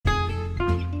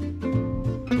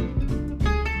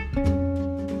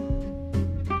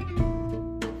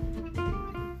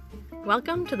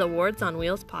Welcome to the Wards on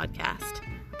Wheels podcast,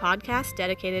 a podcast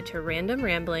dedicated to random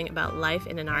rambling about life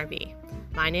in an RV.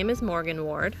 My name is Morgan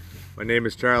Ward. My name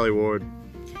is Charlie Ward.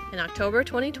 In October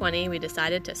 2020, we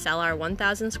decided to sell our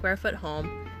 1,000 square foot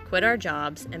home, quit our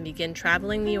jobs, and begin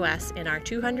traveling the U.S. in our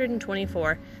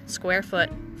 224 square foot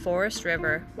Forest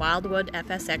River Wildwood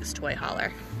FSX toy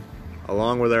hauler.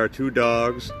 Along with our 2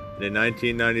 dogs and a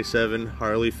 1997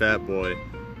 Harley Fat Boy,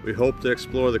 we hope to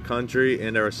explore the country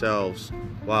and ourselves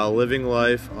while living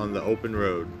life on the open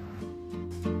road.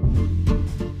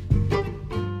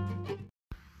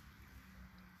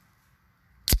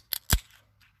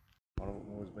 One of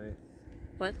them was me.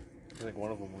 What? I think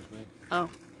one of them was me. Oh.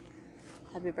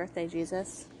 Happy birthday,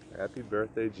 Jesus. Happy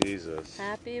birthday, Jesus.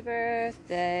 Happy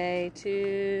birthday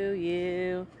to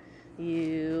you.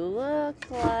 You look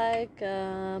like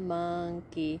a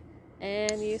monkey,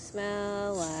 and you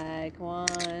smell like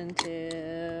one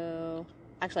too.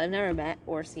 Actually, I've never met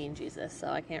or seen Jesus, so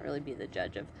I can't really be the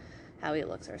judge of how he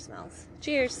looks or smells.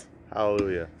 Cheers.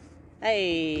 Hallelujah.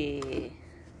 Hey.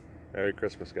 Merry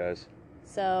Christmas, guys.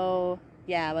 So,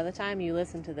 yeah, by the time you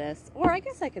listen to this, or I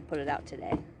guess I could put it out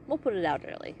today. We'll put it out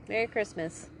early. Merry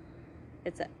Christmas.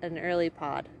 It's an early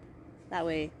pod. That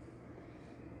way,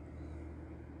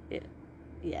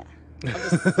 yeah.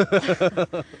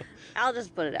 I'll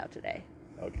just put it out today.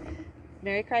 Okay.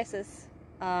 Merry Crisis.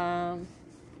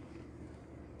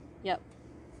 Yep.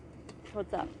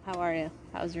 What's up? How are you?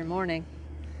 How's your morning?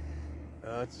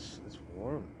 It's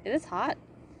warm. It is hot.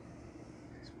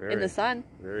 It's very In the sun.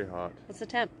 Very hot. What's the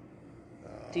temp?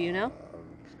 Do you know?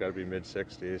 It's got to be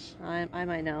mid-60s. I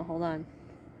might know. Hold on.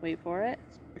 Wait for it.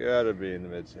 It's got to be in the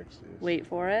mid-60s. Wait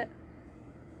for it.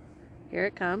 Here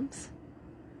it comes.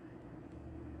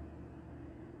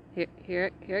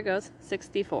 Here it goes.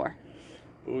 64.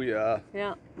 Oh yeah.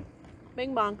 Yeah.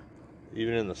 Bing bong.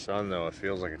 Even in the sun, though, it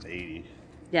feels like it's 80.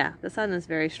 Yeah, the sun is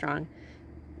very strong.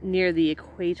 Near the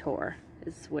equator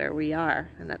is where we are,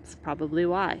 and that's probably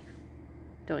why.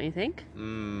 Don't you think?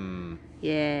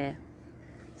 Yeah.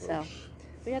 So,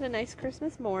 we had a nice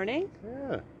Christmas morning.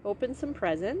 Yeah. Opened some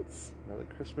presents. Another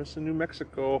Christmas in New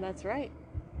Mexico. That's right.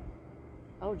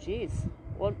 Oh, geez.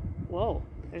 Whoa.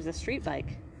 There's a street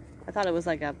bike. I thought it was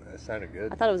like That sounded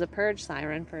good. I thought it was a purge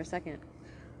siren for a second.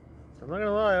 I'm not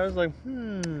gonna lie, I was like,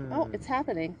 Oh, it's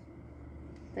happening.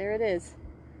 There it is.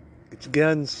 Get your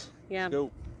guns. Yeah. Let's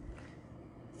go.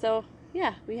 So,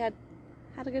 yeah, we had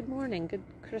a good morning. Good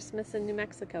Christmas in New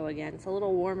Mexico again. It's a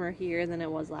little warmer here than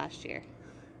it was last year.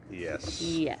 Yes.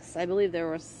 Yes, I believe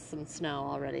there was some snow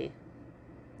already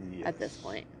Yes. at this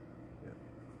point.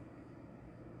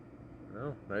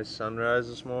 Well, nice sunrise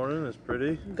this morning. It's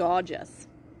pretty. Gorgeous.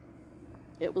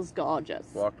 It was gorgeous.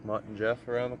 Walked Mutt and Jeff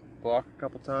around the block a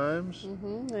couple times.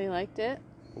 We liked it.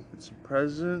 Opened some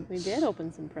presents. We did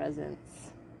open some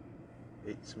presents.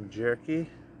 Ate some jerky.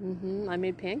 I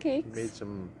made pancakes. Made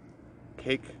some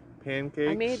cake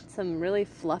pancakes. I made some really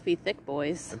fluffy, thick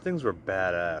boys. And things were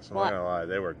badass. I'm not gonna lie,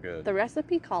 they were good. The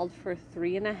recipe called for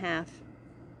 3.5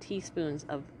 teaspoons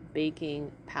of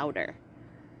baking powder.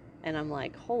 And I'm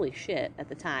like, holy shit, at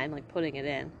the time, like putting it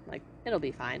in. Like, it'll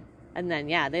be fine. And then,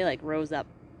 yeah, they like rose up.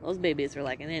 Those babies were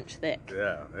like an inch thick.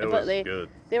 Yeah, it was good.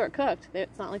 They were cooked.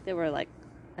 It's not like they were like,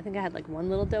 I think I had like one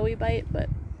little doughy bite, but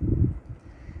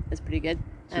it's pretty good.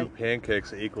 2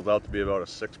 pancakes that equaled out to be about a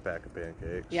 6-pack of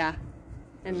pancakes. Yeah.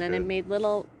 And then good. it made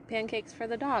little pancakes for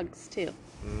the dogs, too.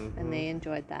 And they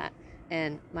enjoyed that.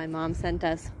 And my mom sent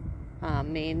us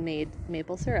Maine-made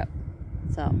maple syrup.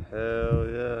 So. Hell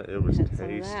yeah, it was Some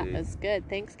tasty. of that. It was good.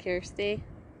 Thanks, Kirsty.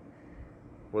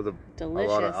 With a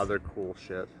Delicious. lot of other cool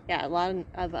shit. Yeah, a lot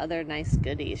of other nice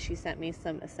goodies. She sent me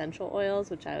some essential oils,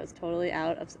 which I was totally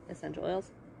out of essential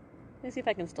oils. Let me see if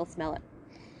I can still smell it.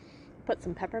 Put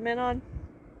some peppermint on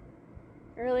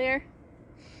earlier.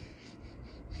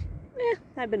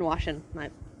 I've been washing my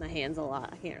hands a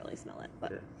lot. I can't really smell it,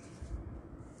 but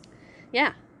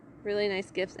yeah, really nice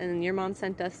gifts. And your mom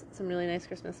sent us some really nice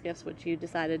Christmas gifts, which you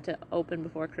decided to open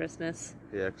before Christmas.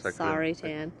 Yeah, because Sorry,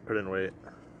 Tan. I couldn't wait.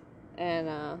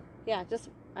 And yeah,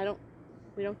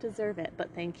 we don't deserve it, but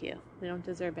thank you. We don't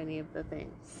deserve any of the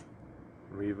things.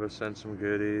 Reva sent some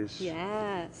goodies.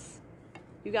 Yes.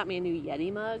 You got me a new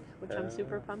Yeti mug, which I'm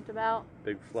super pumped about.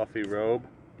 Big fluffy robe.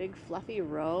 Big fluffy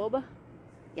robe.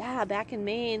 Yeah, back in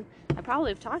Maine. I probably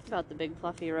have talked about the big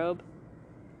fluffy robe.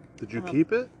 Did you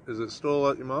keep it? Is it still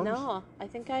at your mom's? No, I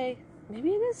think maybe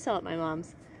it is still at my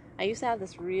mom's. I used to have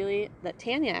this that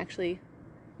Tanya actually,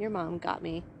 your mom got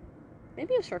me.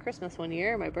 Maybe it was for Christmas one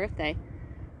year or my birthday.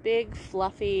 Big,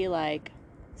 fluffy, like,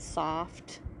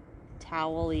 soft,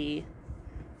 towel-y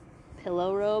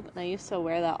pillow robe. And I used to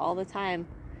wear that all the time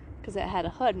Because it had a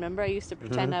hood. Remember, I used to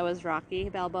pretend I was Rocky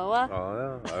Balboa.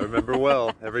 Oh yeah, I remember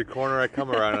well. Every corner I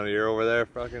come around, you're over there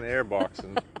fucking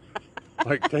airboxing.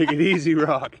 Like, take it easy,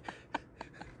 Rock.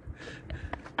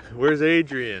 Where's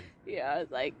Adrian? Yeah,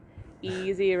 it's like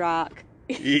easy rock.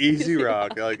 Easy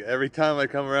Rock. Like every time I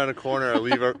come around a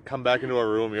corner, come back into a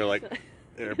room, you're like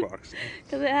airboxing.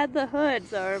 Because it had the hood,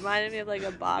 so it reminded me of like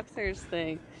a boxer's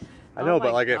thing. I know, Oh but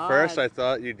my like at first God. I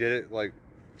thought you did it like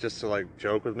just to like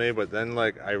joke with me, but then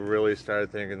like I really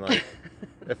started thinking like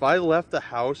if I left the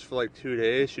house for like 2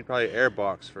 days, she'd probably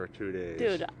airbox for 2 days.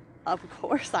 Dude, of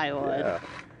course I would. Yeah.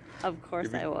 Of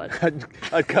course I would.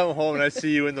 I'd come home and I'd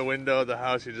see you in the window of the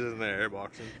house, you're just in there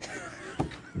airboxing.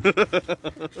 It's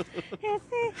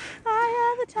the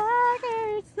eye of the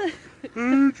tigers.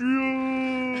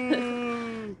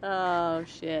 Adrian! Oh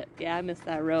shit. Yeah, I missed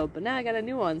that road, but now I got a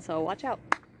new one, so watch out.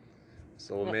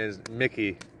 This old man's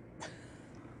Mickey.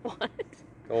 What?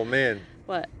 The old man,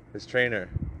 What? his trainer.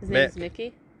 His name's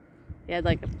Mickey? He had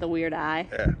like the weird eye.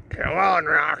 Yeah. Come on,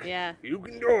 Rock. Yeah. You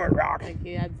can do it, Rock. Like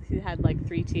he had like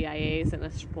 3 TIAs and a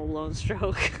full-blown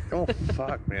stroke. Oh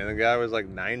fuck, man! The guy was like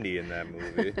 90 in that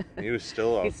movie. He was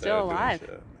still out He's there still doing alive.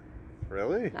 shit.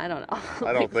 Really? I don't know.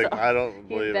 I don't think. so. I don't He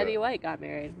believe and Betty it. White got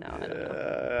married. No, I don't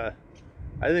know.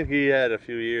 I think he had a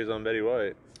few years on Betty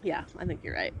White. Yeah, I think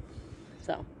you're right.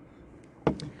 So,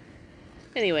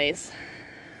 anyways,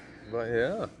 But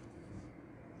yeah,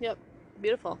 yep,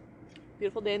 beautiful,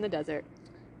 beautiful day in the desert.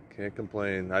 can't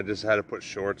complain. I just had to put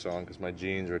shorts on because my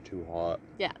jeans were too hot.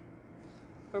 Yeah,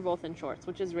 we're both in shorts,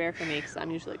 which is rare for me because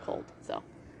I'm usually cold. So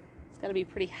it's got to be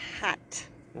pretty hot.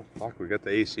 Oh fuck, we got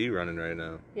the AC running right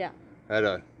now. Yeah, I had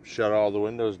to shut all the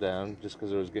windows down just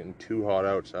because it was getting too hot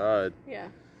outside. yeah.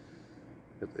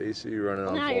 Got the AC running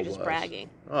Well, on now full you're just blast. bragging.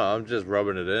 Oh, I'm just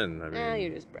rubbing it in. I mean, Now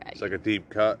you're just bragging. it's like a deep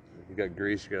cut. If you got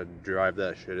grease, you gotta drive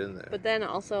that shit in there. But then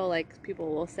also, like,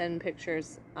 people will send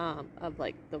pictures of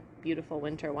like the beautiful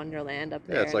winter wonderland up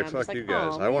there. Yeah, it's like, and I'm fuck just you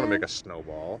guys. "Oh, I want to man, make a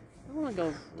snowball. I want to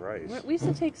go. Christ. We used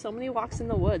to take so many walks in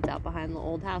the woods out behind the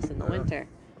old house in the Yeah. winter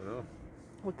I know.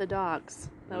 with the dogs.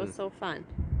 That was so fun.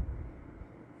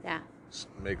 Yeah,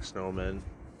 Make snowmen.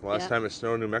 Last Yeah. time it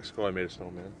snowed in New Mexico, I made a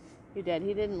snowman. you did.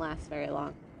 He didn't last very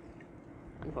long,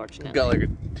 unfortunately. Got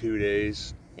like 2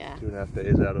 days, Yeah. 2.5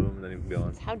 days out of him, and then he was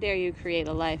gone. How dare you create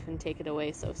a life and take it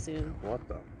away so soon? What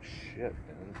the shit,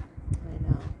 man? I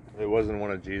know. It wasn't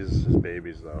one of Jesus'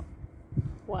 babies, though.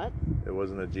 What? It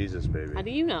wasn't a Jesus baby. How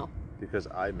do you know? Because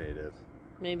I made it.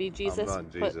 Maybe Jesus I'm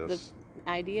not put the Jesus.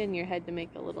 idea in your head to make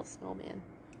a little snowman.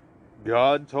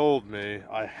 God told me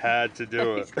I had to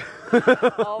do it.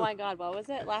 Oh my God, what was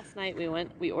it? Last night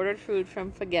we ordered food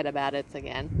from Forget About It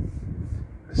again.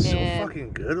 It's so And-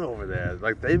 fucking good over there.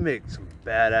 Like, they make some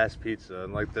badass pizza,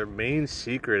 and like their main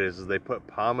secret is they put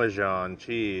Parmesan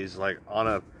cheese like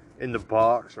in the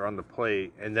box or on the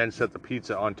plate, and then set the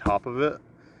pizza on top of it.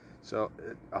 So,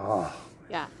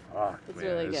 Yeah, fuck, It's man,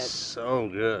 really it's good. so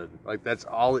good. Like, that's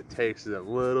all it takes is a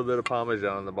little bit of Parmesan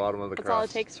on the bottom of the that's crust. all it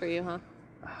takes for you, huh?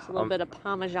 Just a little bit of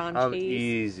Parmesan I'm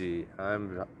cheese. easy.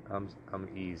 I'm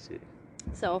easy.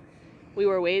 So we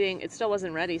were waiting. It still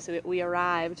wasn't ready, so we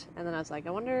arrived, and then I was like, I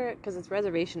wonder, because it's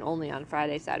reservation only on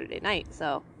Friday, Saturday night.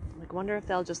 So I'm like, I wonder if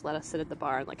they'll just let us sit at the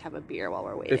bar and like have a beer while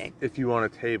we're waiting. If you want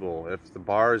a table, if the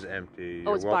bar is empty,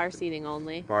 Oh, it's you're bar welcome- seating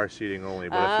only. Bar seating only,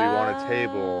 but if you want a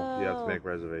table, you have to Oh. make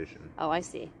reservation. Oh, I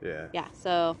see. Yeah. Yeah.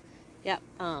 So, yep.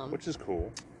 Which is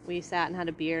cool. We sat and had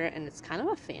a beer, and it's kind of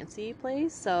a fancy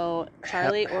place. So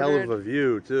Charlie Hell ordered. of a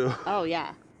view too. Oh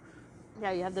yeah.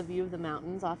 Yeah, you have the view of the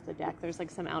mountains off the deck. There's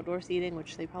like some outdoor seating,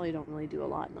 which they probably don't really do a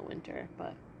lot in the winter,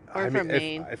 but or I for mean,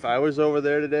 Maine. if I was over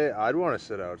there today, I'd want to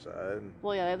sit outside.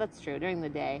 Well, yeah, that's true during the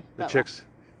day. The but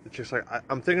chick's like,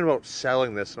 I'm thinking about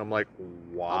selling this, and I'm like,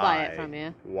 why? I'll buy it from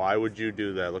you. Why would you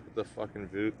do that? Look at the fucking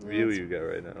view it's you get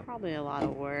right now. Probably a lot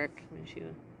of work. I mean,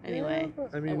 shoot. Anyway, Yeah,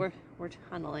 I mean, we're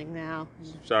tunneling now.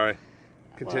 sorry.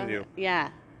 Continue. Well, yeah,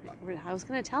 I was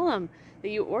gonna tell them that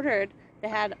you ordered. They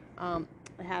have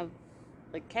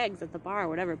like kegs at the bar or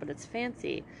whatever, but it's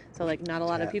fancy. So like not a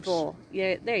lot of Taps. people.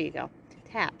 Yeah, there you go.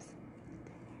 Taps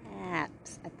at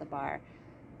the bar,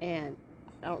 and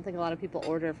I don't think a lot of people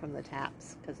order from the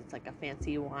taps because it's like a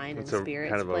fancy wine It's and a spirits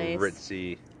kind of place. a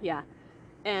ritzy. Yeah.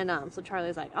 And so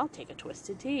Charlie's like, I'll take a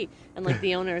twisted tea. And like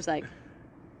the owner's like,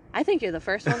 I think you're the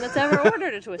first one that's ever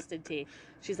ordered a twisted tea.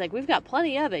 She's like, we've got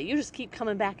plenty of it. You just keep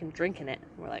coming back and drinking it.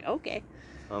 And we're like, okay.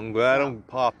 I'm glad So- I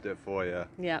popped it for you.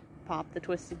 Yep. Pop the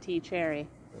twisted tea cherry.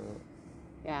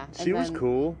 Yeah. and She was then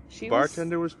cool. she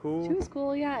Bartender was cool. She was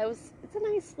cool. Yeah. It's a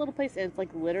nice little place. And it's like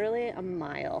literally a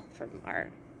mile from our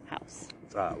house.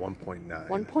 1.9.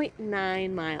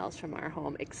 1.9 miles from our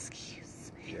home.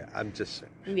 Excuse me. Yeah, I'm just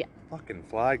saying. Yeah. Fucking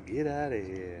fly, get out of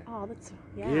here. Oh, that's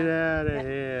yeah. Get out of Yeah.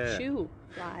 here. Shoo,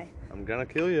 fly. I'm gonna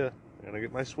kill you. I'm gonna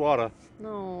get my swatter.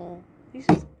 No, he's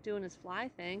just doing his fly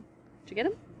thing. Did you get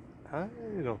him? I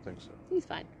don't think so. He's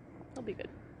fine. He'll be good.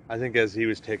 I think as he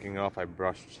was taking off, I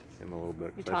brushed him a little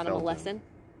bit. You 'cause I taught him a felt lesson.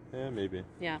 Yeah, maybe.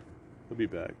 Yeah. He'll be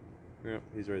back. Yeah,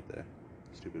 he's right there.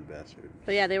 Stupid bastard.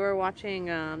 But yeah, they were watching.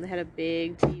 They had a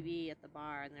big TV at the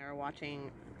bar, and they were watching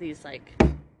these like,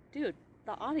 dude,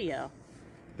 the audio.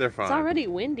 They're fine. It's already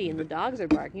windy, and the dogs are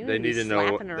barking. You They don't need to know.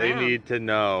 slapping They around. need to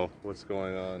know what's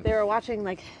going on. They were watching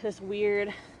like this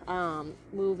weird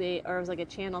movie, or it was like a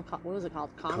channel. What was it called?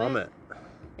 Comet.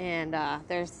 And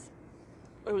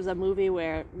it was a movie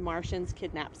where Martians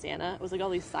kidnap Santa. It was like all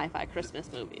these sci-fi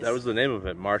Christmas movies. That was the name of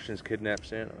it. Martians Kidnap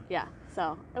Santa. Yeah.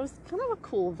 So it was kind of a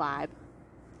cool vibe.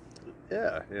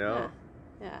 Yeah, you know.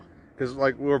 Yeah. Because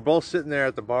like we were both sitting there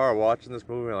at the bar watching this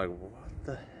movie, and like, what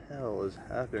the hell is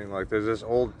happening? Like, there's this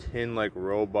old tin like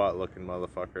robot-looking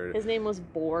motherfucker. His name was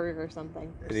Borg or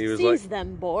something. And he was Seize like,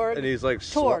 them, Borg. and he's like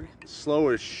Torg. slow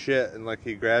as shit, and like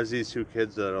he grabs these two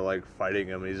kids that are like fighting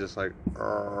him. And he's just like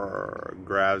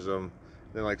grabs them.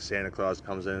 Then like Santa Claus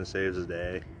comes in and saves the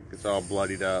day. Gets all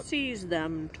bloodied up. Seize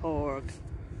them, Torg.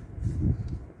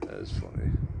 That is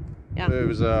funny. Yeah. It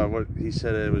was what he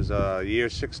said. It was year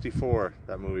 64.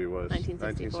 That movie was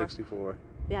 1964.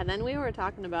 Yeah. Then we were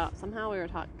talking about somehow we were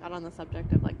got on the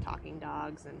subject of like talking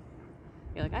dogs, and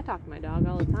you're like, I talk to my dog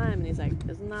all the time, and he's like,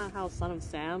 isn't that how Son of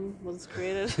Sam was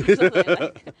created? Or something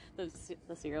like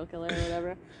the serial killer or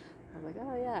whatever. I was like,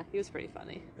 oh yeah, he was pretty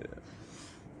funny. Yeah.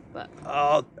 But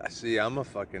oh, see, I'm a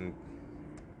fucking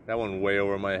that one way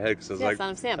over my head because I was like,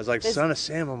 Son of Sam. I was like, Son of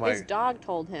Sam. I'm His like, dog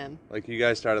told him. like you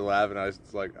guys started laughing. I was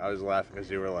laughing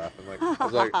because you were laughing. Like I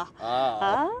was like,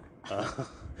 Huh?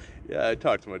 yeah, I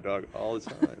talk to my dog all the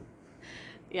time.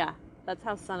 Yeah, that's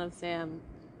how Son of Sam,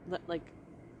 like,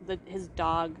 his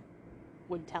dog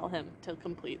would tell him to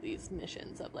complete these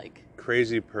missions of like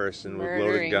Crazy person with loaded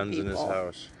murdering guns in his people.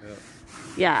 house. Yeah.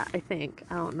 Yeah, I think.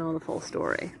 I don't know the full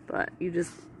story, but you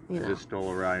just, He just stole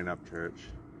a Ryan Upchurch.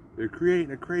 They're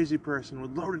creating a crazy person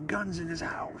with loaded guns in his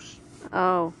house.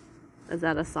 Oh, is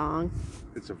that a song?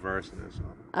 It's a verse in a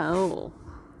song. Oh,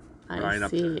 I Ryan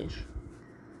see. Upchurch.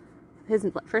 His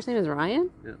first name is Ryan?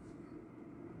 Yeah.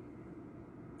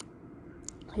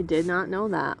 I did not know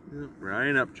that. Yeah.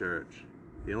 Ryan Upchurch.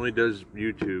 He only does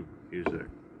YouTube music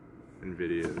and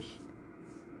videos.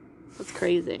 That's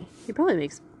crazy. He probably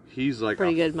makes He's like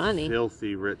pretty a good money.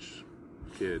 filthy rich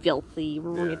kid. Filthy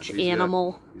rich he's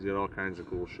animal. He's got all kinds of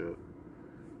cool shit.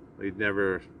 He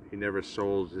never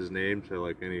sold his name to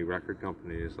like any record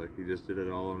companies. Like he just did it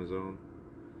all on his own.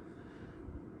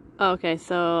 Okay,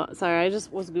 so sorry, I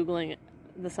just was Googling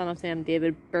the Son of Sam,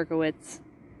 David Berkowitz.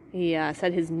 He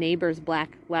said his neighbor's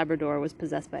black Labrador was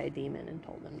possessed by a demon and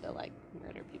told him to like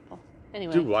murder people.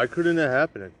 Anyway, Dude, why couldn't it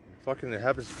happen? It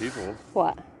happens to people.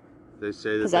 what? They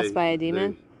say that Possessed by a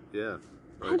demon? Yeah.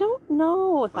 I don't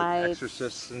know if like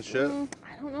exorcists and shit.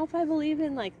 I don't know if I believe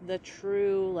in like the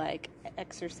true like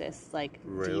exorcist like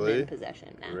Really? demon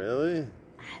possession. Now. Really?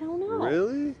 I don't know.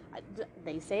 Really?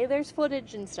 They say there's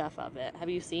footage and stuff of it. Have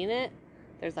you seen it?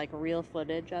 There's like real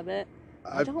footage of it.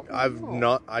 I've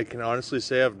not. I can honestly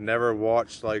say I've never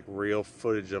watched like real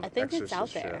footage of. I think exorcist it's out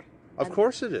shit. there. Of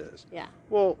course it is. Yeah.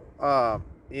 Well,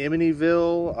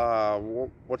 Amityville.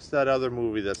 What's that other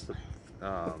movie? That's the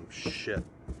shit.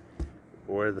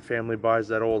 Where the family buys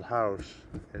that old house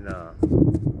and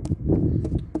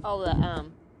Oh,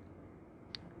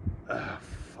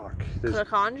 fuck. The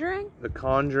Conjuring. The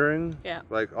Conjuring. Yeah.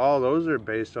 Like all those are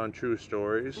based on true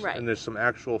stories. Right. And there's some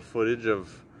actual footage of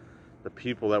the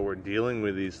people that were dealing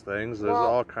with these things. There's Well,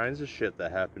 all kinds of shit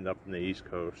that happened up in the East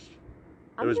Coast.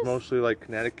 It was mostly like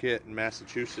Connecticut and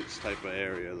Massachusetts type of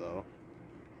area, though.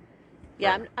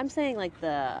 Yeah, I'm saying like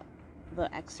the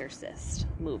Exorcist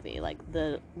movie, like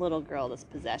the little girl that's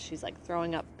possessed. She's like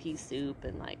throwing up pea soup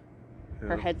and like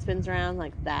her head spins around,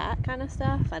 like that kind of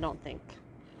stuff. I don't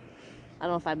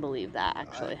know if I believe that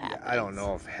actually happens. I don't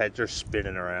know if heads are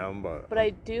spinning around, but I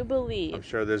do believe. I'm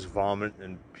sure there's vomit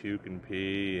and puke and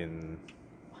pee and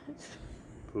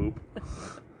poop.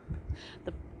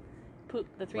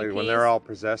 The three Like Ps. when they're all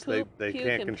possessed, Poop, they puke,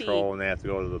 can't and control pee. and they have to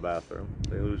go to the bathroom.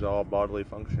 They lose all bodily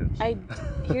functions.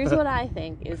 Here's what I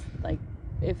think is like,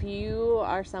 if you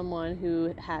are someone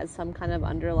who has some kind of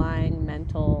underlying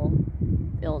mental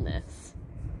illness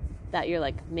that you're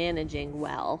like managing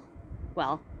well,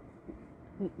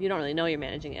 you don't really know you're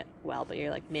managing it well, but you're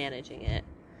like managing it,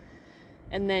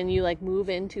 And then you like move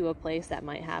into a place that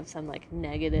might have some like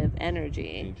negative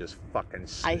energy. And you just fucking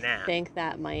snap. I think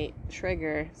that might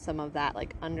trigger some of that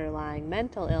like underlying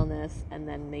mental illness and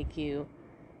then make you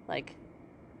like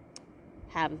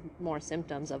have more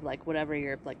symptoms of like whatever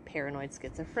your like paranoid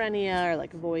schizophrenia or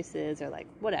like voices or like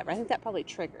whatever. I think that probably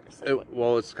triggers. Like,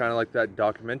 Well, it's kind of like that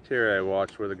documentary I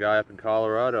watched where the guy up in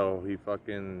Colorado, he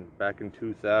fucking, back in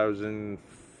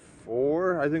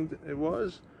 2004, I think it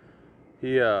was,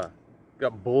 he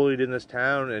got bullied in this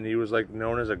town, and he was like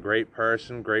known as a great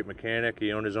person, great mechanic.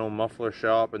 He owned his own muffler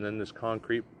shop, and then this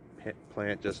concrete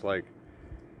plant just like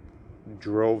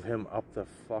drove him up the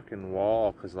fucking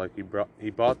wall because like he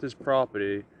bought this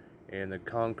property, and the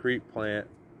concrete plant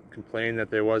complained that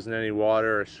there wasn't any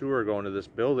water or sewer going to this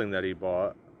building that he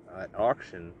bought at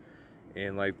auction,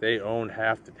 and like they owned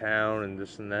half the town and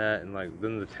this and that, and like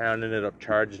then the town ended up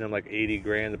charging him like 80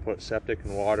 grand to put septic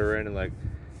and water in, and like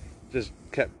just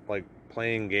kept like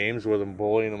playing games with him,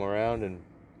 bullying him around, and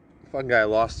the fucking guy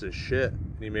lost his shit.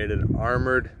 He made an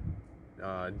armored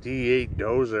D8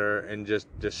 dozer and just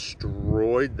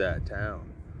destroyed that town.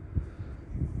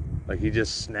 Like he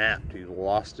just snapped. He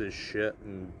lost his shit,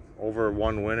 and over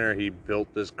one winter he built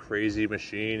this crazy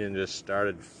machine and just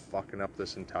started fucking up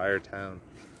this entire town.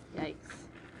 Yikes.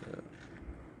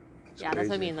 Yeah, that's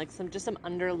what I mean. Like some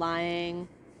underlying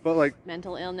but like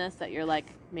mental illness that you're like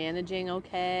managing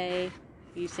okay.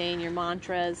 You saying your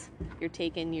mantras, you're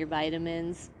taking your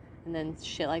vitamins, and then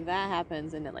shit like that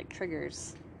happens, and it like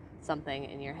triggers something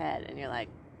in your head, and you're like,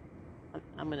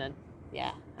 I'm gonna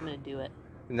do it.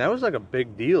 And that was like a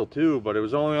big deal too, but it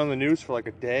was only on the news for like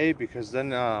a day because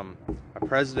then a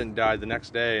president died the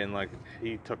next day, and like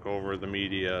he took over the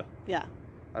media. Yeah.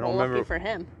 I don't remember. Lucky for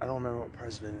him. I don't remember what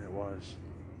president it was.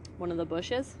 One of the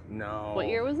Bushes? No. What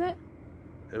year was it?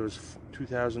 It was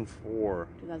 2004.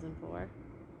 2004.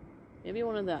 Maybe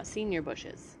one of the senior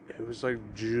Bushes. It was like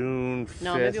June 5th,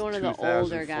 No, maybe one of the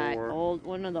older guy, 2004.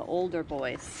 one of the older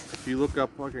boys. If you look up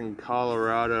fucking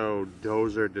Colorado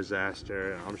dozer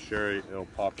disaster, I'm sure it'll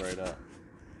pop right up.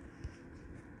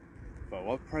 But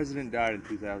what president died in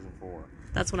 2004?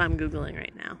 That's what I'm Googling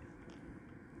right now.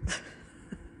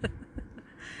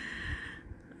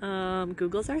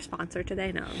 Google's our sponsor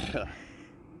today, no.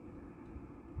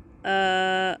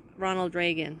 Ronald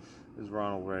Reagan. Is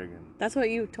Ronald Reagan. That's what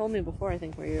you told me before, I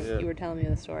think, where you were telling me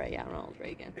the story. Yeah, Ronald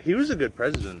Reagan. He was a good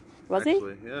president. Was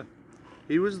actually. He? Yeah.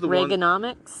 He was the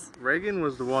Reaganomics? one. Reagan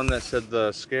was the one that said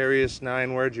the scariest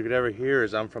 9 words you could ever hear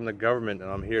is "I'm from the government and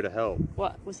I'm here to help."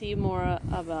 What was he more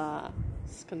of a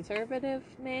conservative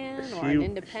man or an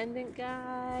independent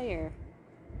guy, or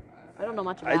I don't know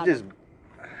much about him.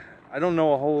 I don't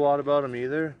know a whole lot about him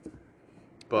either.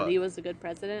 But he was a good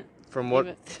president.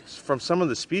 From some of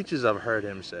the speeches I've heard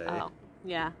him say. Oh,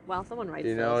 yeah. Well, someone writes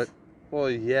you know, those. Well,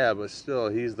 yeah, but still,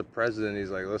 he's the president. He's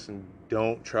like, listen,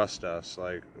 don't trust us.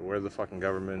 Like, we're the fucking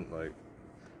government. Like,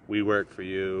 we work for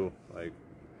you. Like,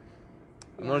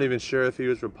 I'm not even sure if he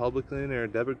was Republican or a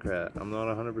Democrat. I'm not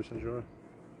 100% sure.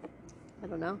 I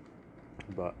don't know.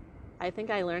 But I think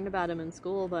I learned about him in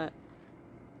school, but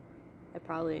I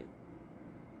probably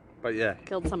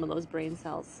killed some of those brain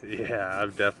cells. Yeah,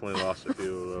 I've definitely lost a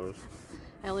few of those.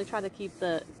 I only try to keep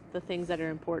the things that are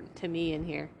important to me in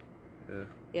here. Yeah.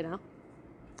 You know?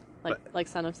 Like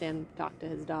Son of Sam talked to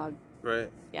his dog. Right.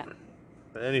 Yeah.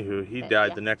 But anywho, he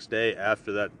died the next day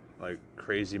after that like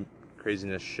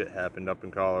craziness shit happened up in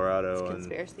Colorado. It's a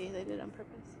conspiracy they did on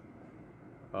purpose.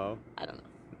 Oh? I don't know.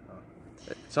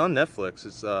 It's on Netflix.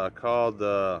 It's called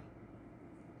The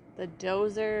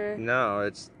Dozer No,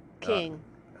 it's King.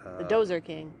 The Dozer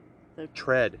King.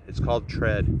 Tread. It's called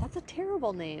Tread. That's a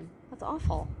terrible name. That's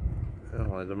awful.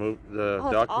 Oh, It's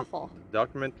awful. The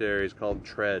documentary is called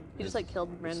Tread. He just like killed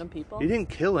random people? He didn't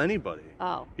kill anybody.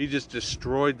 Oh. He just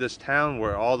destroyed this town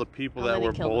where all the people that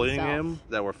were bullying him, himself.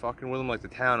 that were fucking with him, like the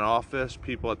town office,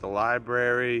 people at the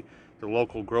library, the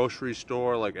local grocery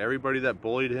store, like everybody that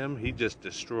bullied him, he just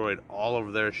destroyed all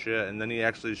of their shit, and then he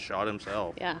actually shot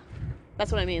himself. Yeah.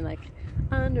 That's what I mean, like,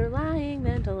 underlying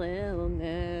mental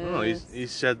illness. No, he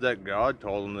said that God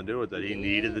told him to do it, that he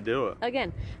needed to do it.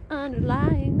 Again,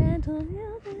 underlying mental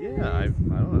illness. Yeah, I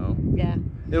don't know. Yeah.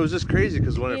 It was just crazy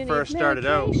because when it first started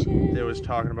out, medication. it was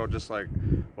talking about just like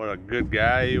what a good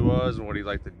guy he was and what he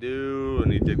liked to do,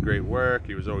 and he did great work.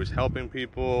 He was always helping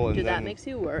people. And Dude, that makes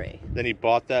you worry. Then he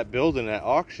bought that building at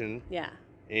auction. Yeah.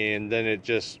 And then it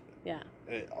just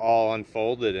it all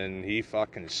unfolded, and he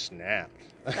fucking snapped.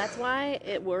 That's why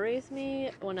it worries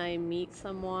me when I meet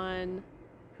someone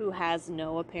who has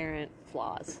no apparent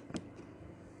flaws.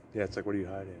 Yeah, it's like, what are you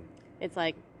hiding? It's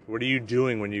like, what are you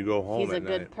doing when you go home he's at a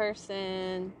good night?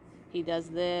 person. He does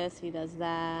this. He does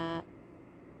that.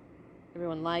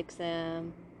 Everyone likes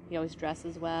him. He always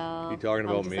dresses well. You talking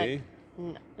I'm about just me?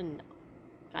 No.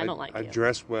 I don't like I you.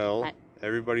 dress well. I-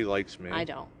 Everybody likes me. I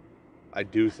don't. I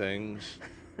do things.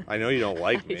 I know you don't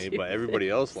like I me, do but everybody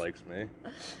else things. likes me.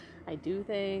 I do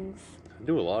things. I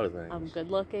do a lot of things. I'm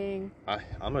good looking. I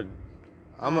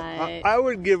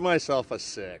would give myself a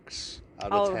 6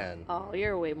 out of 10. Oh,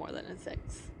 you're way more than a 6.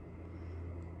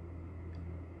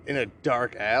 In a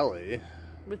dark alley.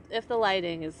 If the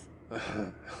lighting is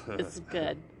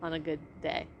good on a good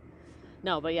day.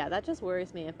 No, but yeah, that just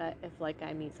worries me if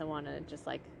I meet someone and it just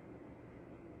like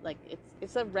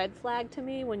it's a red flag to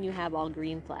me when you have all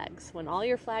green flags. When all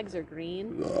your flags are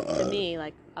green, to me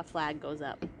like a flag goes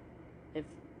up.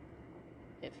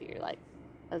 If you're like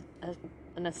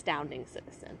an astounding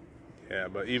citizen. Yeah,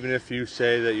 but even if you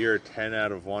say that you're a 10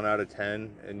 out of 1 out of 10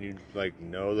 and you like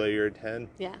know that you're a 10,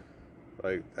 yeah,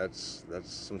 like that's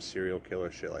some serial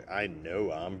killer shit. Like, I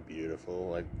know I'm beautiful.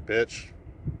 Like, bitch,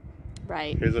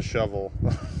 right. here's a shovel.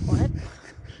 What?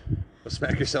 Go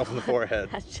smack yourself in the forehead.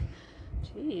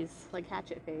 Jeez, like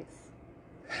Hatchet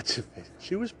Face.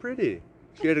 She was pretty.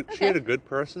 She had a good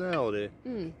personality.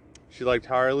 Mm. She liked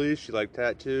Harley. She liked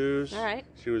tattoos. All right.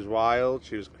 She was wild.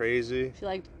 She was crazy. She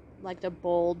liked a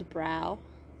bold brow.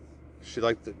 She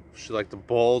liked the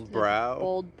bold brow.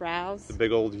 Bold brows. The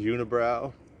big old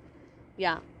unibrow.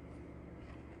 Yeah.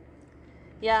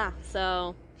 Yeah.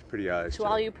 So. It's pretty eyes. To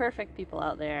all you perfect people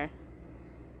out there.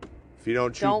 If you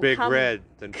don't chew Big Red,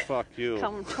 then fuck you.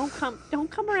 Don't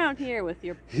come around here with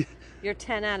your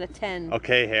 10 out of 10.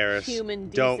 Okay, Harris. Human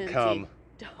decency. Don't come.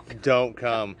 Don't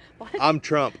come. What? I'm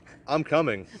Trump. I'm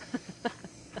coming.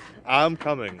 I'm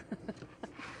coming.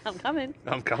 I'm coming.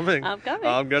 I'm coming. I'm coming.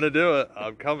 I'm gonna do it.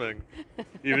 I'm coming.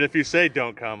 Even if you say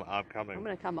don't come, I'm coming. I'm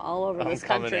gonna come all over this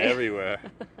country. I'm country. coming everywhere.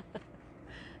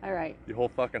 All right. Your whole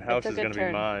fucking house is gonna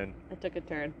be mine. It took a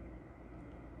turn.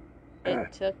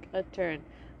 It took a turn.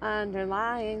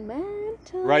 Underlying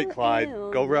mental Right, Clyde.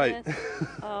 illness. Go right.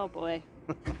 Oh boy.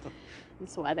 I'm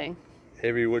sweating.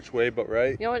 Every which way but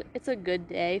right. You know what? It's a good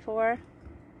day for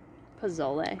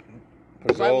pozole.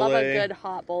 Pozole. I love a good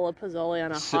hot bowl of pozole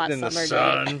on a hot sitting in the summer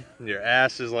sun. day. Your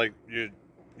ass is like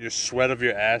your sweat of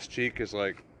your ass cheek is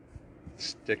like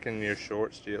sticking your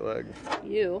shorts to your leg.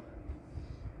 You.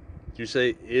 Did you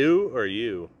say ew or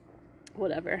you?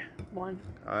 Whatever. One.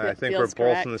 I think we're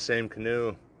both in the same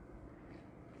canoe.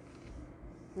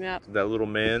 Yep. That little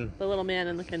man. The little man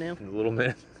in the canoe. The little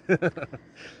man.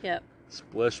 Yep.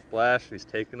 Splish splash, he's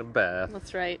taking a bath.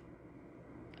 That's right.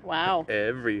 Wow.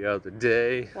 Every other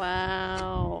day.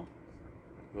 Wow.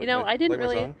 You know, I didn't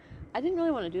really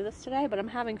want to do this today, but I'm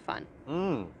having fun.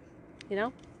 You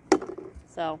know?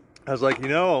 So. I was like,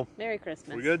 Merry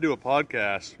Christmas. we gotta do a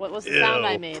podcast. What was the sound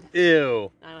I made?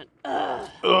 Ew. I went, ugh.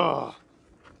 Ugh.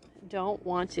 Don't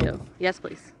want to. Yes,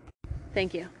 please.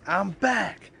 Thank you. I'm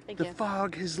back. Thank the you.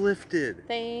 fog has lifted.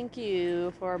 Thank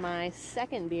you for my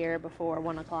second beer before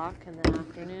 1 o'clock in the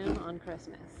afternoon on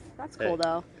Christmas. That's cool,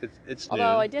 though. It's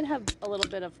Although noon. I did have a little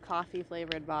bit of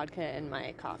coffee-flavored vodka in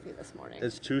my coffee this morning.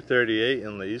 It's 2:38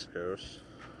 on the East Coast.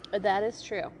 That is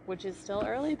true, which is still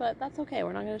early, but that's okay.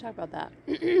 We're not going to talk about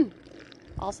that.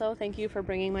 Also, thank you for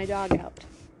bringing my dog out.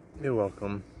 You're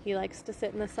welcome. He likes to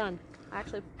sit in the sun. I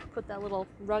actually put that little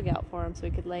rug out for him so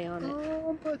he could lay on it.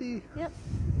 Oh, buddy. Yep.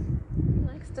 He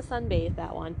likes to sunbathe,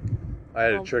 that one. I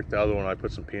had to trick the other one. I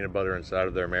put some peanut butter inside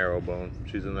of their marrow bone.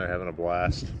 She's in there having a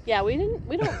blast. Yeah, we don't,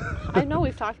 I know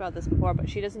we've talked about this before, but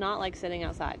she does not like sitting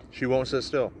outside. She won't sit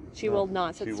still. She will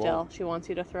not sit still. Won't. She wants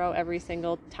you to throw every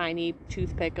single tiny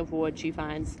toothpick of wood she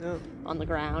finds on the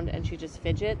ground, and she just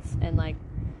fidgets, and like,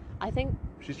 I think...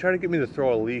 She's trying to get me to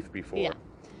throw a leaf before. Yeah.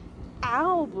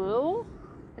 Ow, boo!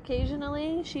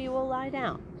 Occasionally, she will lie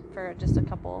down for just a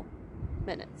couple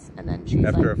minutes, and then she's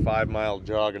After like... a 5-mile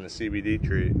jog in a CBD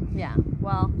treat. Yeah,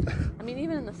 well, I mean,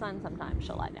 even in the sun sometimes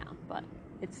she'll lie down, but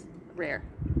it's rare.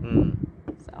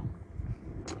 So.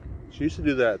 She used to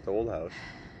do that at the old house.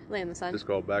 Lay in the sun. Just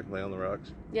go back and lay on the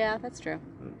rocks. Yeah, that's true.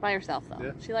 By herself, though.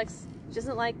 Yeah. She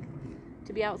doesn't like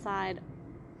to be outside.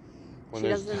 She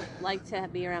doesn't like to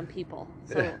be around people.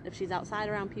 So if she's outside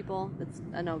around people, it's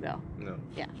a no-go. No.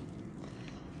 Yeah.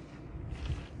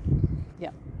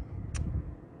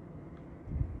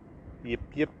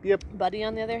 Yep. Yep. Buddy,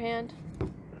 on the other hand,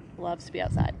 loves to be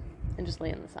outside and just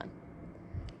lay in the sun.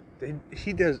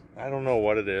 He does. I don't know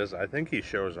what it is. I think he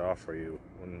shows off for you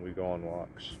when we go on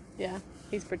walks. Yeah.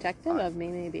 He's protective of me,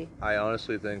 maybe. I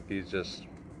honestly think he's just...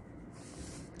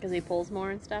 Because he pulls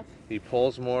more and stuff? He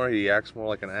pulls more. He acts more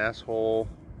like an asshole.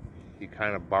 He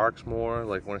kind of barks more.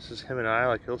 Like, when it's just him and I,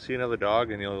 like, he'll see another dog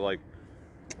and he'll look.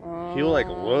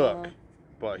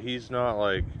 But he's not,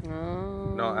 like,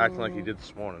 not acting like he did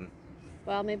this morning.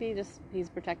 Well, maybe just he's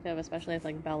protective, especially if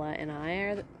like Bella and I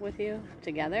are with you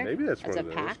together. Maybe that's As what a it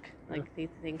is. pack. Like he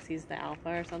thinks he's the alpha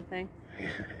or something.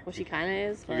 Which he kind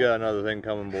of is. But You got another thing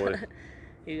coming, boy.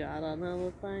 you got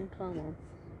another thing coming.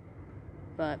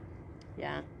 But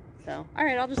yeah. So all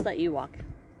right, I'll just let you walk.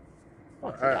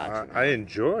 Walk the dogs from I now on.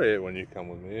 enjoy it when you come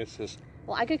with me. It's just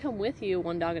Well, I could come with you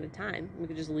one dog at a time. We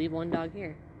could just leave one dog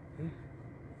here. Hmm.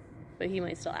 But he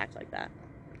might still act like that.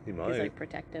 he might. He's like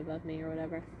protective of me or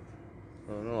whatever.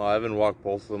 I don't know. I haven't walked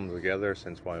both of them together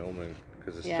since Wyoming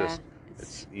because it's Yeah, just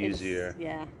it's easier.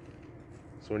 Yeah,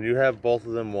 So when you have both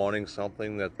of them wanting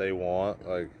something that they want,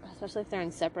 like especially if they're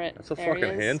in separate that's a areas.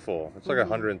 fucking handful. It's like Mhm.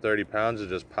 130 pounds of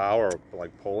just power, like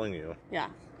pulling you. Yeah,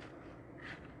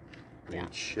 I mean, Yeah.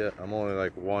 shit. I'm only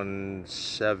like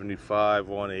 175,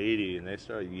 180, and they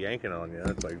start yanking on you.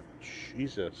 It's like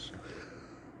Jesus.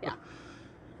 Yeah.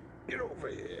 Get over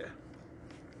here.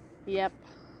 yep.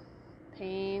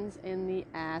 Pains in the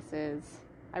asses.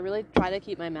 I really try to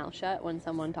keep my mouth shut when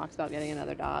someone talks about getting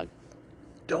another dog.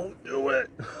 Don't do it.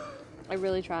 I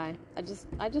really try. I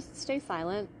just stay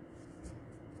silent.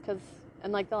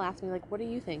 And like they'll ask me like, what do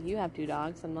you think? You have 2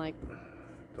 dogs. I'm like,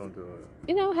 Don't do it.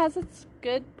 you know, it has its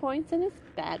good points and its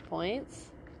bad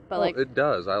points. But Well, like, it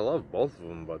does. I love both of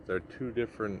them, but they're 2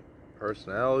 different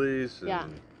personalities. And Yeah.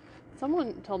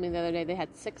 someone told me the other day they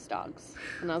had 6 dogs.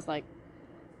 And I was like,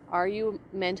 are you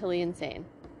mentally insane?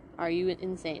 Are you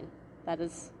insane? That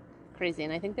is crazy.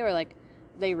 And I think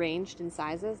they ranged in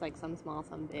sizes, like some small,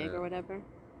 some big Yeah. or whatever.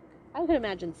 I could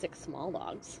imagine 6 small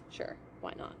dogs. Sure,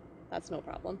 why not? That's no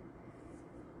problem.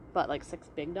 But like 6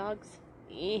 big dogs?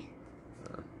 I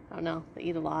don't know. They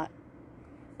eat a lot.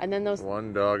 And then those,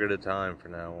 One dog at a time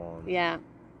from now on. yeah.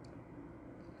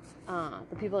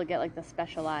 The people that get like the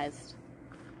specialized,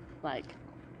 like,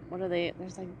 what are they?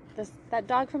 There's like that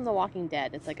dog from The Walking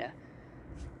Dead. It's like a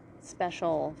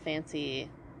special fancy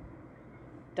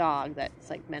dog that's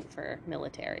like meant for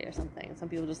military or something. Some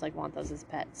people just like want those as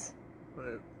pets.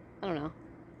 Right. I don't know.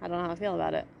 I don't know how I feel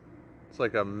about it. It's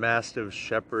like a Mastiff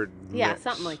Shepherd Yeah, mix.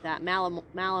 something like that.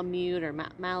 Malamute or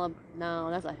no,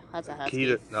 that's a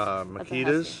husky.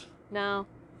 Makitas. No.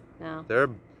 They're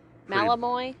pretty,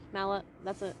 Malamoy?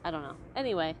 I don't know.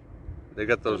 Anyway, they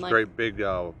got those I'm like- great big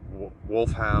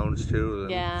wolfhounds too. Them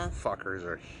Yeah. fuckers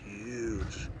are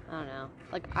huge. I don't know.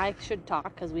 Like, I should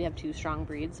talk because we have 2 strong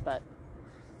breeds, but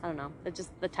I don't know. It's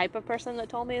just the type of person that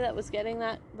told me that was getting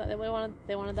that they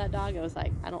wanted that dog. It was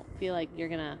like, I don't feel like you're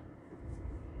gonna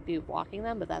be walking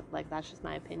them, but that's just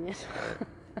my opinion.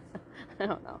 I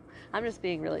don't know. I'm just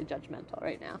being really judgmental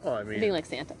right now. Well, I I'm mean, being like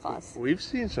Santa Claus. we've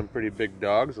seen some pretty big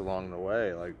dogs along the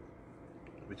way, like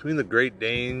between the Great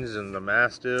Danes and the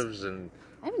Mastiffs, and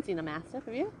I haven't seen a Mastiff,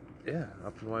 have you? yeah,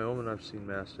 up in Wyoming I've seen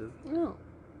Mastiff. No.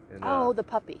 And, Oh, the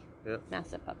puppy. yeah.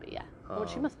 Mastiff puppy, yeah. Oh,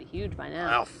 she Um, must be huge by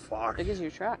now. oh fuck! Big as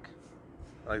your truck.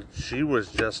 Like she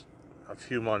was just a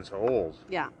few months old,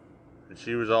 Yeah. and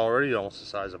she was already almost the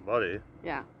size of Buddy.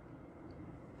 Yeah.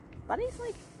 Buddy's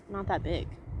like not that big.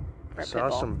 For I a saw pit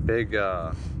bull. some big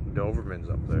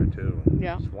Dobermans up there too.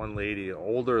 Yeah. This one lady,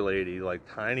 older lady, like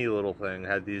tiny little thing,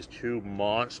 had these 2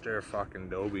 monster fucking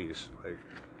dobies. Like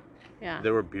Yeah.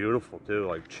 they were beautiful too,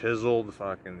 like chiseled,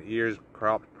 fucking ears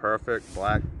cropped perfect,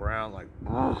 black, brown, like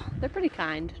They're pretty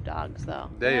kind dogs, though.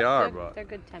 They are, they're, but- they're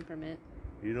good temperament.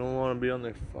 you don't want to be on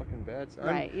their fucking bad side.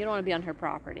 Right. You don't want to be on her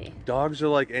property. Dogs are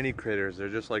like any critters. They're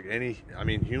just like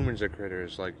humans are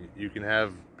critters. Like you can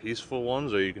have peaceful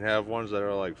ones, or you can have ones that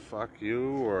are like fuck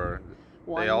you, or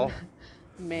One they all.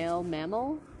 male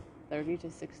mammal, 30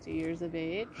 to 60 years of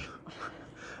age.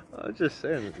 I'm just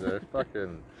saying, they're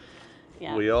fucking.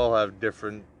 Yeah. We all have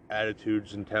different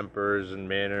attitudes and tempers and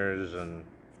manners and.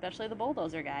 Especially the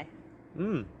bulldozer guy.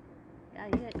 Mm, Yeah,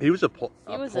 he was a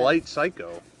He was polite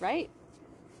psycho. right?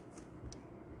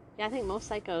 Yeah, I think most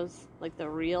psychos, like the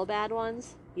real bad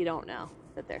ones, you don't know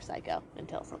that they're psycho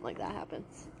until something like that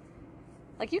happens.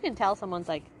 Like, you can tell someone's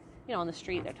like, on the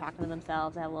street, they're talking to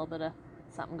themselves, they have a little bit of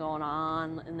something going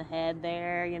on in the head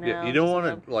there, Yeah, you just don't a want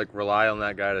little- to like rely on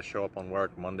that guy to show up on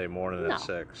work Monday morning No. at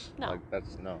 6. No. Like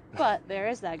that's no. But there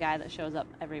is that guy that shows up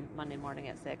every Monday morning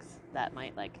at 6 that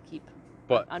might, like, keep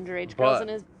But underage girls but- in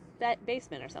his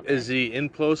basement or something. is he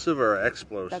implosive or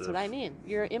explosive? That's what I mean.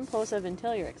 You're implosive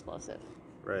until you're explosive.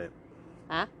 Right.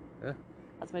 Huh? Yeah.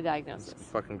 That's my diagnosis.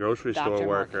 Fucking grocery Dr. store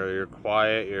Mark. worker. You're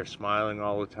quiet. You're smiling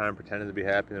all the time, pretending to be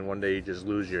happy, and one day you just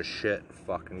lose your shit. And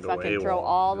fucking go Fucking AWOL. throw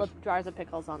all Just- the jars of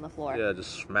pickles on the floor. Yeah,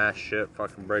 just smash shit.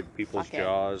 Fucking break people's Fuck it.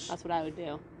 jaws. That's what I would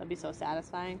do. That'd be so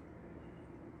satisfying.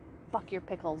 Fuck your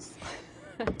pickles.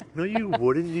 No, you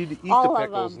wouldn't. You'd eat All the of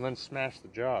pickles them. and then smash the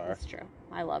jar. That's true.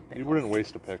 I love pickles. You wouldn't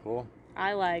waste a pickle.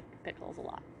 I like pickles a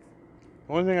lot.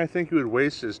 The only thing I think you would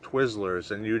waste is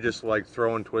Twizzlers, and you just like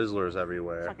throwing Twizzlers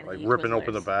everywhere, Fucking like hate ripping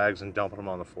open the Twizzlers. bags and dumping them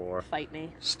on the floor. Fight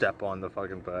me. Step on the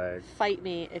fucking bag. Fight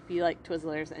me if you like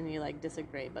Twizzlers and you like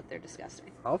disagree, but they're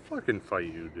disgusting. I'll fucking fight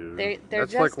you, dude. They're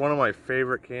That's just- like one of my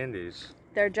favorite candies.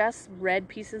 They're just red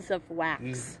pieces of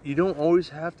wax. You don't always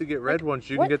have to get red Like, ones.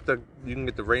 You what? can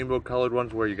get the rainbow colored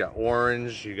ones where you got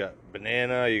orange, you got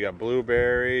banana, you got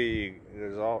blueberry,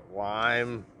 there's all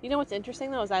lime. You know what's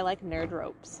interesting though is I like Nerd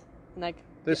Ropes. Like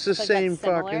It's the like, that's same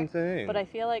similar, fucking thing. But I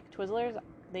feel like Twizzlers,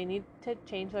 they need to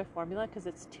change their formula because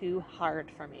it's too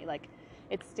hard for me. Like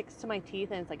it sticks to my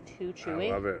teeth and it's like too chewy.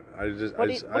 I love it. What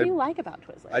do you like about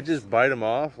Twizzlers? I just bite them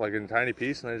off like in tiny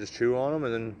pieces and I just chew on them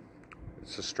and then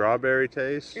it's a strawberry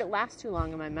taste. It lasts too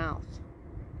long in my mouth.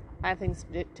 I have things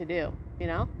to do, you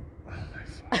know? Oh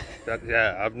my fuck.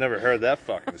 Yeah, I've never heard that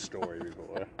fucking story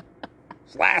before.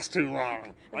 It lasts too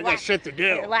long. I got shit to do.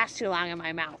 It lasts too long in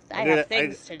my mouth. I have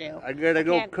things to do. I gotta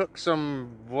go can't- cook some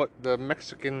the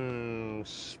Mexican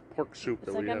pork soup It's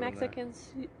that like we a have in there. Mexican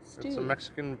stew. It's a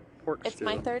Mexican pork It's stew.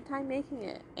 my third time making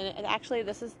it, and actually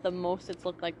this is the most it's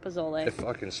looked like pozole. It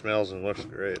fucking smells and looks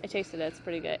great. I tasted it. It's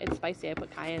pretty good. It's spicy. I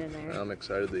put cayenne in there. I'm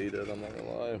excited to eat it. I'm not gonna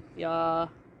lie. Yeah,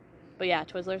 but yeah,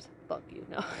 Twizzlers. Fuck you.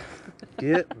 No.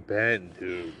 Get bent,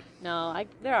 dude. No,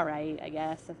 they're all right. I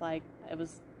guess if like it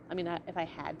was. I mean, if I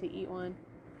had to eat one,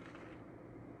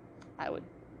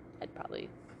 I'd probably.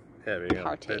 Yeah, but you're gonna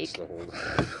Partake. bitch the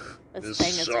whole This thing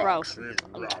is gross. This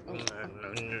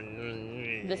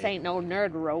This ain't no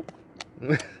Nerd Rope.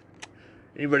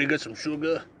 Anybody got some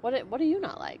sugar What do you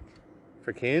not like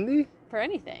for candy? for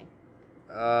anything?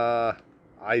 I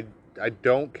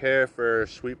don't care for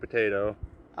sweet potato.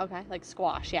 Okay, like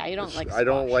squash. Yeah, you don't like. Squash. I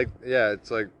don't like. Yeah,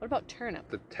 it's like What about turnip?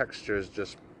 the texture is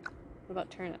just. What about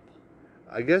turnip?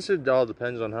 I guess it all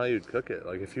depends on how you'd cook it.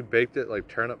 Like if you baked it like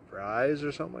turnip fries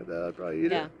or something like that, I'd probably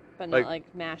eat Yeah, it. but Like- not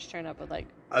like mashed turnip with like.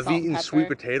 I've salt, eaten pepper. sweet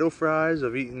potato fries.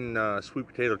 I've eaten sweet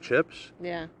potato chips.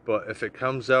 Yeah, But if it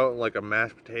comes out in like a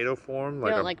mashed potato form, you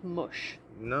like don't like mush,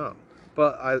 no.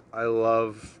 But I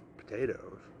love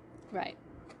potatoes. right?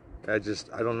 I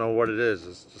don't know what it is.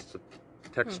 It's just the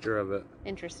texture of it.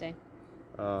 Interesting.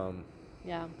 Um,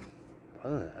 Yeah.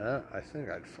 other than that, I think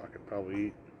I'd fucking probably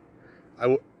eat.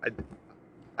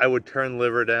 I would turn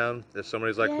liver down if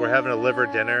somebody's like, we're having a liver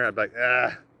Yeah. dinner. I'd be like,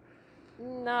 ah.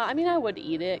 No, I mean I would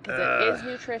eat it because it is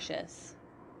nutritious.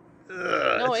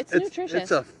 Ugh, No, it's nutritious.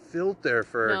 It's a filter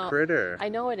for No, a critter. I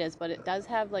know it is, but it does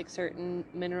have like certain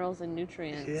minerals and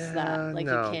nutrients Yeah, that like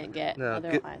no, you can't get no,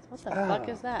 otherwise. What the fuck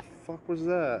is that? Fuck was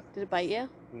that? Did it bite you?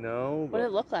 No, What did it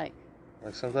but look like?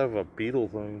 like some type of a beetle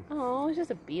thing. Oh, it's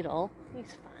just a beetle.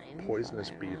 He's fine. He's Poisonous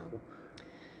flying around. beetle.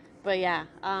 But yeah,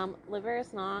 liver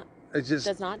is It just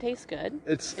does not taste good,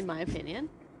 it's in my opinion.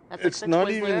 That's it's like the not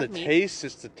Twizzler even the of meat. taste,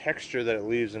 it's the texture that it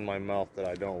leaves in my mouth that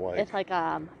I don't like. It's like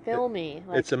filmy.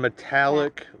 Like, It's a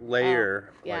metallic layer.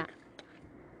 yeah. Like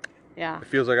yeah. it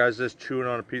feels like I was just chewing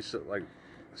on a piece of like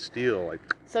steel. Like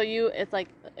So it's like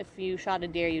if you shot a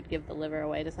deer, you'd give the liver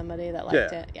away to somebody that liked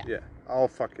yeah, it. Yeah. yeah. Oh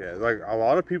fuck yeah! Like a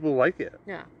lot of people like it.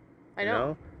 Yeah. I you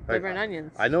know. Like, Liver and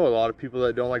onions. I know a lot of people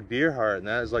that don't like deer heart, and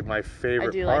that is like my favorite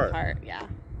I do part. like heart. Yeah.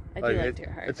 I do like deer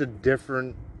heart. It's a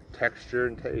different texture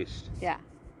and taste. Yeah.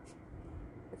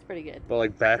 It's pretty good. But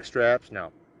like back straps,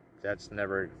 no, that's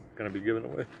never gonna be given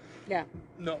away. Yeah.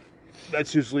 No,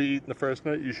 that's usually eaten the first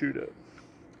night you shoot it.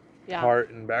 Yeah.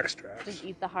 Heart and back straps. Just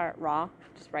eat the heart raw,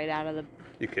 just right out of the.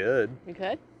 You could. You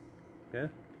could. Yeah.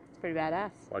 It's pretty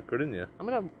badass. Why couldn't you?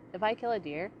 If I kill a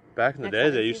deer, Back in the Next day,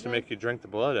 hunting they used to season? make you drink the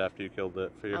blood after you killed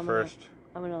it for your I'm gonna- first.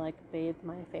 I'm gonna like bathe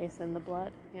my face in the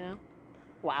blood. You know.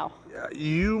 Wow. Yeah,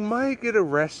 you might get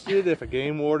arrested if a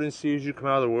game warden sees you come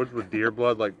out of the woods with deer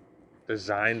blood like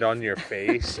designed on your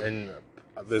face, and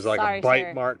there's like Sorry, a bite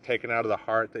sir. mark taken out of the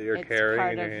heart that you're It's carrying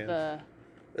part in your of hand.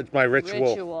 the It's my ritual.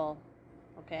 ritual.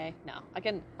 Okay. No,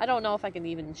 I don't know if I can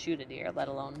even shoot a deer, let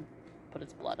alone put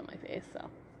its blood on my face. So,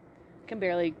 I can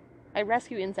barely. I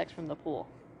rescue insects from the pool.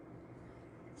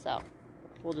 So,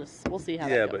 we'll see how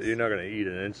Yeah, that goes. but you're not gonna eat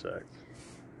an insect.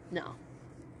 No.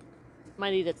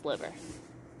 Might eat its liver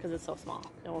because it's so small.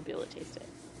 I won't be able to taste it.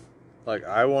 Like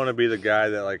I want to be the guy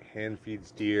that like hand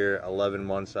feeds deer 11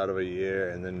 months out of a year,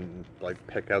 and then like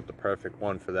pick out the perfect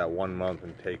one for that 1 month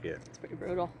and take it. It's pretty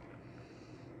brutal.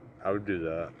 I would do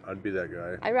that. I'd be that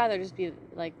guy. I'd rather just be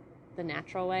like the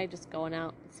natural way, just going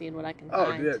out and seeing what I can Oh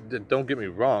find. yeah, don't get me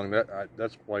wrong.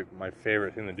 That's like my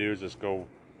favorite thing to do is just go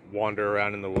wander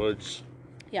around in the woods.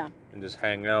 Yeah. And just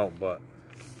hang out. But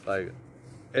like,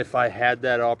 if I had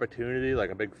that opportunity, like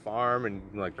a big farm and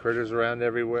like critters around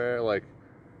everywhere, like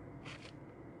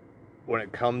when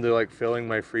it come to like filling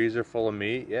my freezer full of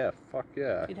meat, yeah, fuck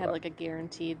yeah. You'd have like a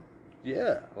guaranteed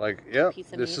Yeah, like, yep,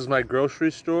 Piece of this meat. is my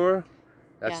grocery store.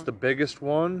 That's Yeah. the biggest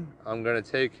one. I'm gonna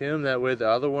take him. That way the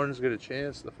other ones get a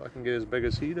chance to fucking get as big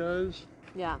as he does.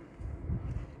 Yeah.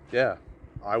 Yeah,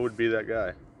 I would be that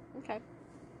guy. Okay.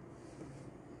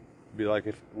 Be like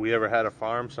if we ever had a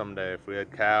farm someday, if we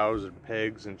had cows and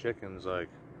pigs and chickens, like,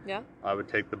 Yeah. I would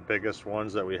take the biggest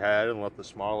ones that we had and let the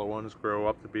smaller ones grow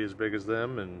up to be as big as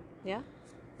them, and Yeah.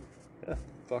 yeah,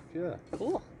 fuck yeah.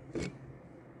 Cool. You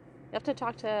have to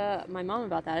talk to my mom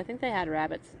about that. I think they had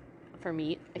rabbits for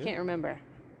meat. I Yeah. can't remember.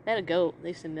 They had a goat. They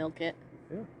used to milk it.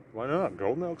 Yeah, why not?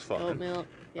 Goat milk's fine. Goat milk.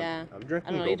 Yeah. I'm I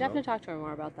drinking don't know. goat You'd have to milk. talk to her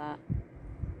more about that.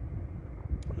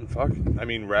 And fuck, I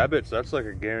mean, rabbits, that's like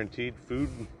a guaranteed food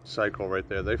cycle right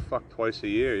there. They fuck twice a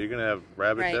year. You're gonna have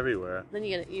rabbits Right. everywhere. Then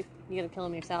you gotta kill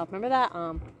them yourself. Remember that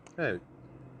Hey,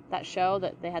 that show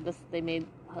that they made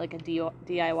like a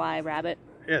DIY rabbit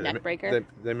yeah, neck breaker?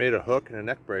 They made a hook and a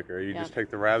neck breaker. You Yeah. just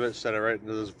take the rabbit, set it right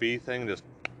into this V thing, just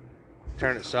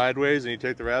turn it sideways, and you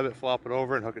take the rabbit, flop it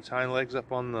over, and hook its hind legs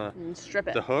up on And strip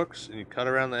it. the hooks, and you cut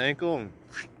around the ankle and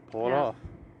pull it Yeah. off.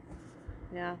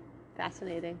 Yeah.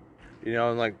 Fascinating. You know,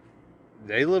 and like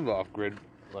they live off grid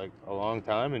like a long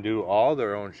time and do all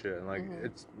their own shit, and like Mhm.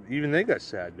 it's even they got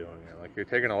sad doing it. Like you're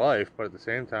taking a life, but at the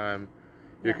same time,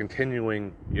 you're Yeah.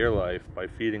 continuing your life by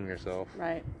feeding yourself.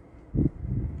 Right.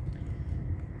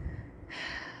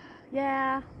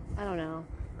 Yeah. I don't know.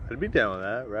 I'd be down with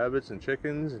that. Rabbits and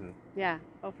chickens, and Yeah.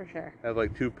 Oh, for sure. have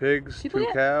like 2 pigs, People 2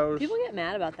 get- cows. People get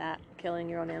mad about that, killing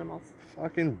your own animals.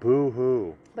 Fucking boo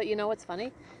hoo. But you know what's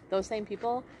funny? Those same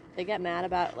people, they get mad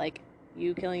about like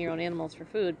you killing your own animals for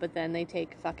food, but then they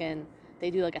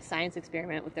do like a science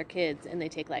experiment with their kids, and they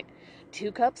take like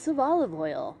 2 cups of olive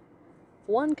oil,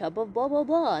 1 cup of blah blah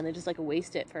blah, and they just like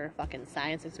waste it for a fucking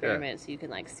science experiment, so you can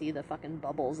like see the fucking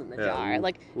bubbles in the Yeah. jar.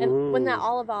 Like, and when that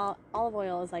Ooh. olive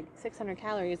oil is like 600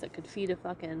 calories, it could feed a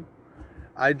fucking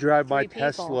I drive my 3 people.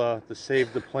 Tesla to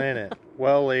save the planet.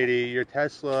 Well, lady, your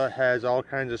Tesla has all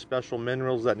kinds of special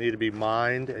minerals that need to be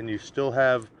mined, and you still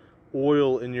have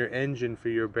oil in your engine for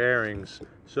your bearings.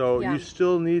 So Yeah. you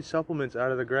still need supplements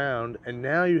out of the ground, and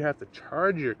now you have to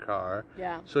charge your car.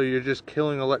 yeah. So you're just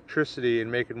killing electricity and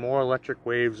making more electric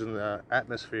waves in the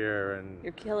atmosphere, and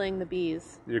You're killing the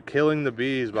bees. you're killing the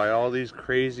bees by all these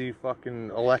crazy fucking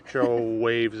electro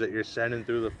waves that you're sending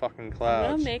through the fucking I'm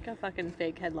clouds. gonna make a fucking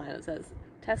fake headline that says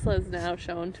Tesla is now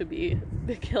shown to be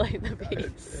killing the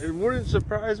bees. It wouldn't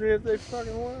surprise me if they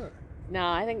fucking were. No,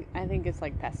 I think it's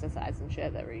like pesticides and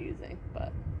shit that we're using.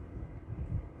 But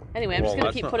anyway, I'm Well, just gonna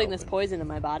that's keep not putting this helping. poison in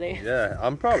my body. Yeah,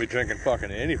 I'm probably drinking fucking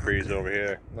antifreeze over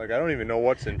here. Like, I don't even know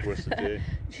what's in Twisted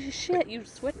Tea. Shit, you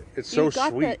switch. It's You so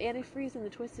got sweet. the antifreeze and the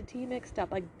twisted tea mixed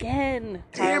up again.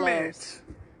 Damn Carlos.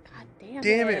 it! God damn,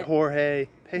 Damn it, Jorge.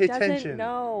 Pay He doesn't attention.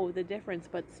 know the difference,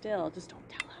 but still, just don't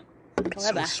tell him. It's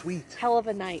He'll have so a sweet. hell of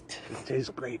a night. It tastes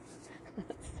great. So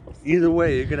Either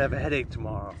way, you're gonna have a headache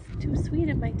tomorrow. too sweet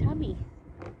in my tummy.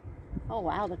 Oh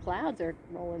wow, the clouds are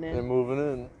rolling They're in. moving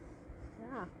in.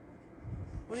 Yeah.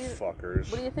 What do you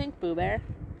Fuckers. What do you think, Boo Bear?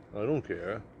 I don't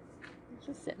care. He's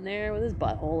just sitting there with his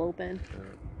butthole open.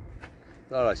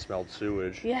 Thought I smelled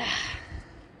sewage. Yeah.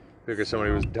 Figured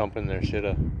somebody was dumping their shit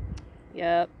up.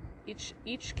 Yep.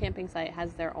 Each camping site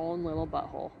has their own little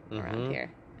butthole around Mhm. here,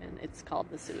 and it's called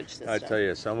the sewage system. I tell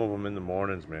you, some of them in the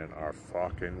mornings, man, are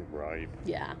fucking ripe.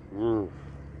 Yeah. Ooh.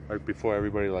 Right before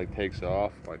everybody like takes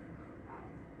off, like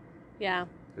Yeah.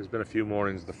 there's been a few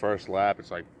mornings. The first lap,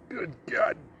 it's like, good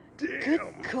god damn. Good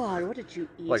God, what did you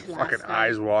eat Like last fucking night?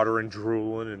 eyes watering,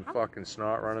 drooling, and How- fucking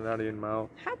snot running out of your mouth.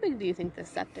 How big do you think the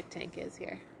septic tank is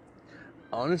here?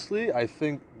 Honestly, I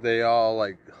think they all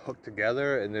like hook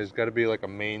together, and there's got to be like a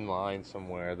main line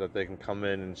somewhere that they can come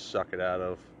in and suck it out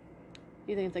of.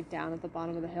 You think it's like down at the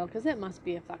bottom of the hill? Because it must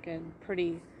be a fucking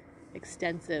pretty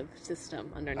extensive system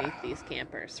underneath these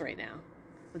campers right now,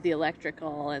 with the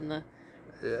electrical and the.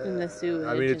 In the sewage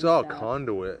I mean, it's and all stuff.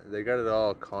 conduit. They got it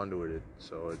all conduited,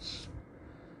 so it's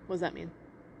What does that mean?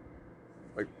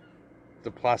 the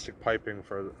plastic piping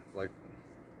for like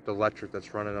the electric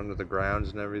that's running under the grounds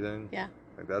and everything. Yeah.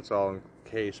 Like that's all in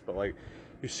case, but like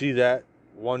you see that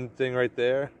one thing right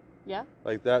there, Yeah.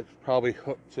 like that's probably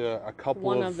hooked to a couple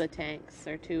One of the tanks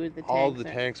or two of the tanks. all the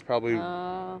are- tanks probably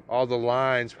Oh. all the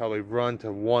lines probably run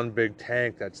to one big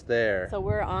tank that's there. So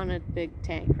we're on a big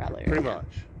tank probably. Pretty right now.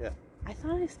 much, yeah. I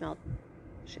thought I smelled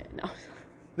shit. No.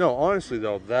 No, honestly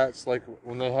though, that's like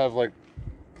when they have like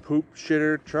poop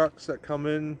shitter trucks that come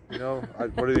in. You know,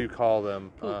 what do you call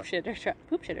them? Poop shitter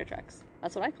trucks.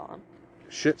 That's what I call them.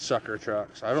 Shit sucker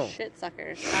trucks. I don't. Shit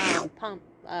suckers. Septic pump.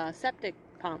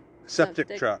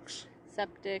 Septic trucks.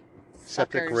 Septic.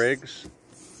 Septic suckers. rigs.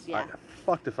 Yeah.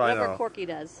 Fucked if I Whatever know. Corky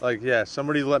does. Like, yeah,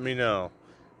 somebody let me know.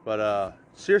 But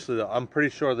seriously though, I'm pretty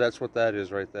sure that's what that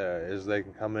is right there. Is they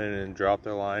can come in and drop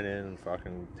their line in and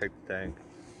fucking take the tank,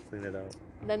 clean it out.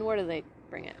 Then where do they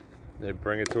bring it? They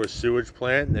bring it to a sewage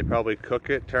plant, and they probably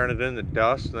cook it, turn it into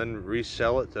dust, and then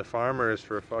resell it to farmers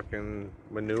for fucking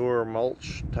manure,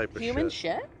 mulch type of Human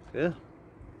shit. shit? Yeah.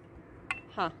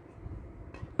 Huh.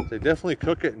 They definitely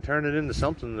cook it and turn it into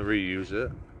something to reuse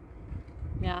it.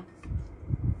 Yeah.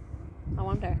 I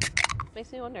wonder.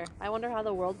 Makes me wonder. I wonder how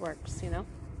the world works, you know?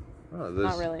 Oh,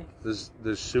 Not really. There's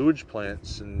sewage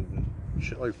plants and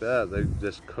shit like that. They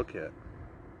just cook it.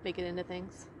 Make it into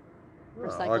things. Well,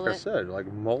 Recycle like it. I said,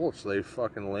 like mulch, they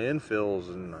fucking landfills,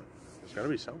 and there's gotta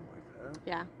be something like that.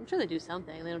 Yeah, I'm sure they do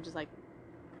something. They don't just like.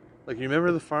 Like, you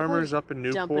remember the farmers up in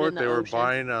Dump it Newport? in the They were ocean.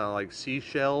 buying like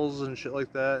seashells and shit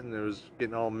like that, and it was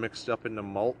getting all mixed up into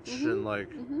mulch and like.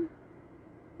 Mm-hmm.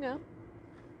 Yeah.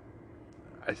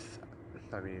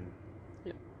 I mean,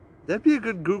 Yeah. that'd be a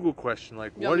good Google question.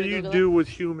 Like, You what want do me to you Google do with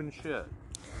human shit?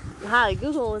 Hi,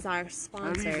 Google is our How do you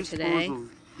sponsor dispose today.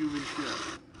 of human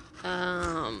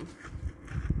shit?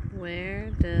 Where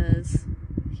does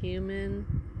human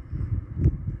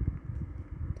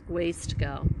waste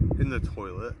go? In the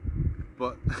toilet,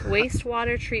 but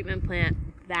Wastewater treatment plant,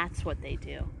 that's what they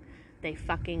do. They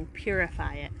fucking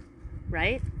purify it,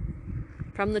 right?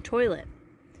 From the toilet.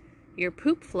 Your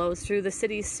poop flows through the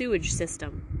city's sewage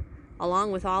system,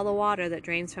 along with all the water that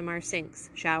drains from our sinks,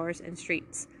 showers, and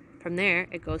streets. From there,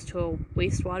 it goes to a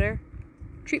wastewater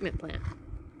treatment plant,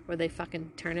 where they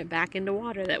fucking turn it back into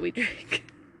water that we drink.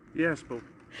 yes, but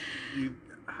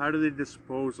how do they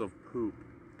dispose of poop?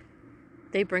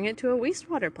 They bring it to a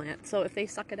wastewater plant. So if they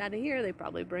suck it out of here, they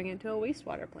probably bring it to a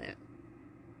wastewater plant.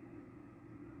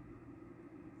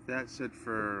 That's it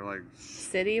for like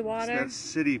City water? That's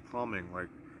city plumbing, like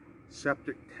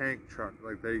septic tank truck.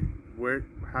 Like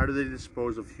how do they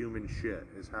dispose of human shit?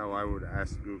 Is how I would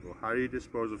ask Google. How do you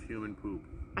dispose of human poop?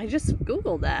 I just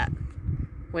Googled that.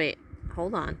 Wait,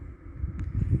 hold on.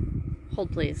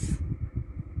 Hold, please.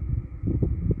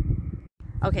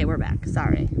 Okay, we're back.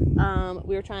 Sorry.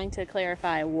 We were trying to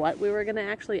clarify what we were going to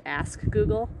actually ask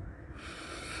Google.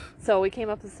 So we came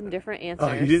up with some different answers.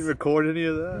 Oh, you didn't record any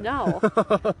of that? No.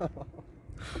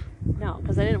 No,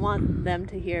 because I didn't want them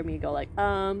to hear me go like,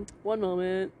 one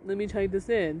moment, let me type this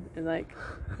in. And like,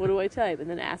 what do I type? And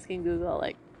then asking Google,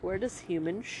 like, where does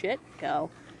human shit go?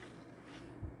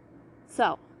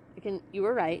 So, you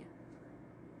were right.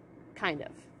 Kind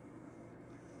of.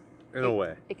 In a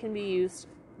way. It can be used,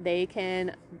 they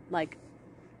can, like,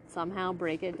 somehow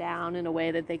break it down in a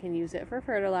way that they can use it for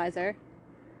fertilizer.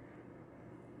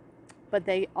 But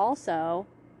they also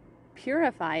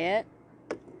purify it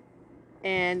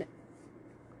and,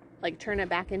 like, turn it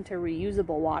back into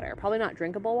reusable water. Probably not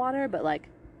drinkable water, but, like,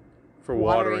 for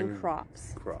watering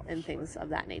crops crops and things of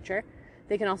that nature.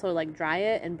 They can also, like, dry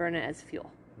it and burn it as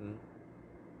fuel. Mm.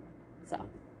 So,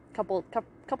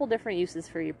 couple different uses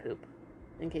for your poop,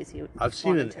 in case you. I've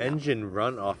seen wanted an to know. engine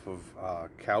run off of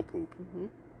cow poop. Mm-hmm.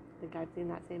 I think I've seen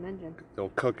that same engine.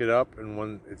 They'll cook it up, and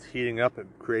when it's heating up, it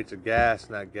creates a gas,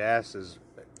 and that gas is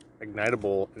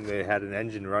ignitable, and they had an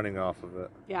engine running off of it.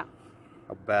 Yeah.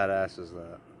 How badass is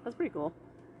that? That's pretty cool.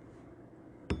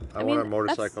 I want a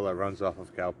motorcycle that runs off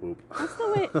of cow poop. That's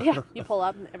the way. Yeah, you pull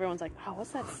up and everyone's like, "Oh,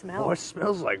 what's that smell?" Oh, it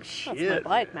smells like That's shit. my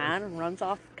bike, man. It runs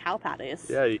off cow patties.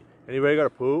 Yeah, anybody got a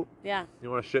poop? Yeah.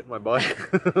 You want to shit in my bike?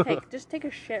 Hey, just take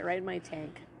a shit right in my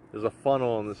tank. There's a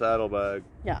funnel in the saddlebag.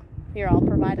 Yeah. Here, I'll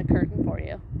provide a curtain for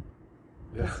you.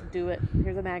 Yeah. Just do it.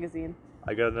 Here's a magazine.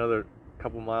 I got another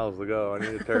couple miles to go. I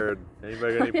need a turd.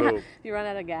 Anybody got any Yeah. poop? If you run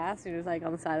out of gas, you're just like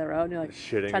on the side of the road and you're like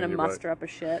Shitting trying to in your muster up a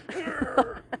shit.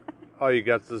 Oh, you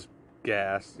got this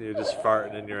gas. You're just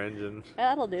farting in your engine.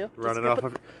 That'll do. Running off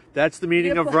of... That's the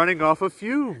meaning of running off of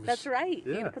fumes. That's right.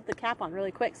 Yeah. You gotta put the cap on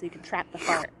really quick so you can trap the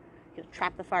fart. You can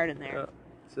trap the fart in there. Yeah,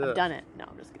 that's I've it. done it. No,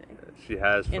 I'm just kidding. She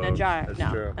has, In a folks. jar. That's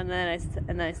No. true. And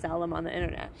then I sell them on the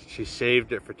internet. She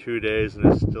saved it for 2 days and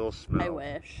it still smells.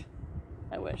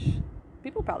 I wish.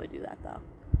 People probably do that though.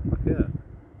 Fuck yeah.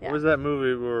 Yeah. What was that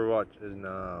movie we were watching?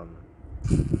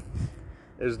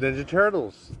 It was Ninja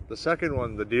Turtles. The second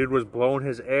one. The dude was blowing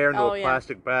his air into Oh, a yeah.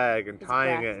 plastic bag and His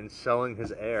tying breath. it and selling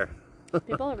his air.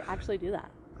 People actually do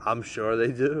that. I'm sure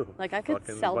they do. Like I could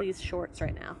Fucking sell these shorts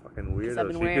right now. Fucking I've weirdos.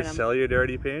 been You wearing could them. sell your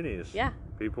dirty panties. Yeah.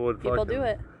 People would People fucking... do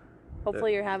it.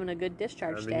 Hopefully you're having a good I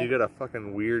discharge mean, day. you got a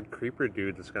fucking weird creeper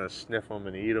dude that's gonna sniff them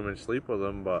and eat them and sleep with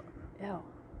them, but Ew.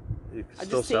 you can I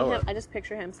still just see sell him. it. I just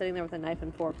picture him sitting there with a knife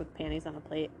and fork with panties on a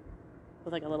plate,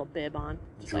 with like a little bib on,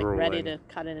 just like ready to Drooling.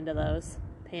 cut it into those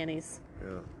panties.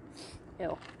 Yeah.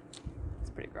 Ew. It's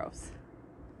pretty gross.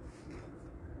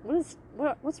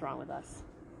 What's wrong with us?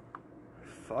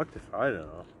 Fucked if I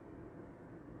know.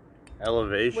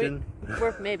 Elevation.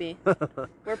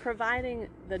 We're providing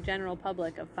the general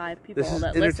public of 5 people This is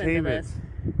that listen to entertainment. this.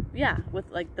 Yeah, with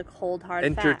like the cold hard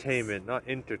Entertainment, facts. not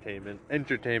entertainment.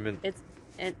 Entertainment.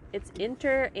 It's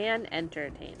inter and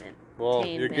entertainment. Well,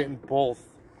 you're getting both.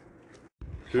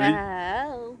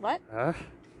 Hell, what? Huh?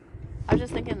 I was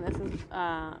just thinking this is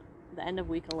the end of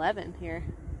week 11 here.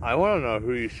 I want to know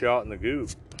who you shot in the goop.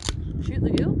 Shoot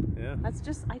the goo? Yeah. That's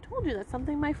just, I told you, that's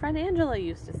something my friend Angela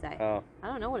used to say. Oh. I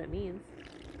don't know what it means.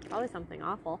 Probably something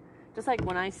awful. Just like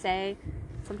when I say,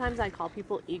 sometimes I call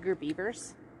people eager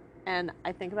beavers, and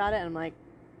I think about it and I'm like,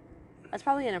 that's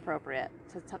probably inappropriate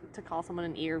to call someone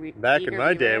an eager beaver. Back in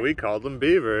my day, we called them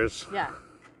beavers. Yeah.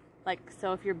 Like,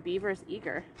 so if your beaver's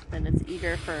eager, then it's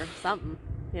eager for something,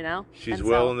 you know? She's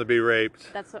willing to be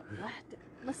raped. That's what?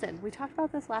 Listen, we talked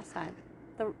about this last time.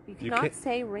 You cannot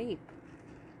say rape.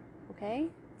 Okay?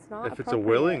 It's not if it's a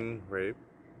willing rape.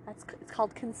 It's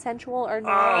called consensual or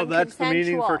non-consensual. Oh, that's the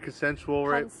meaning for consensual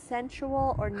rape?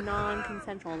 Consensual or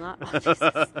non-consensual, not... Oh,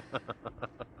 Jesus.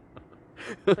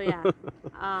 But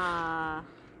yeah.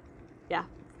 Yeah.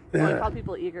 When I call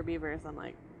people eager beavers, I'm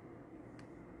like,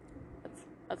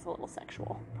 that's a little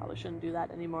sexual. Probably shouldn't do that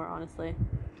anymore, honestly.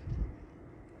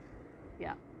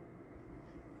 Yeah.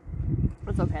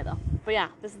 It's okay, though. But yeah,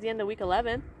 this is the end of week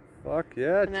 11. Fuck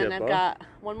yeah, And then I've got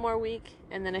one more week,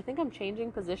 and then I think I'm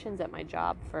changing positions at my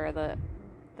job for the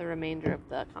remainder of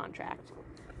the contract.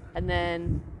 And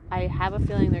then I have a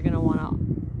feeling they're going to want to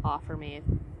offer me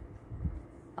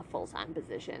a full-time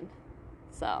position.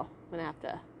 So I'm going to have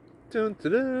to... Dun,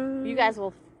 dun, dun. You guys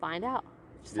will find out.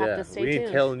 Just have to stay tuned. We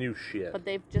ain't telling you shit. But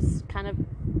they've just kind of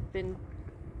been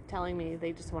telling me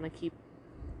they just want to keep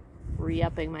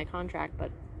re-upping my contract.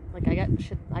 But like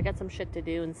I got some shit to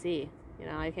do and see. You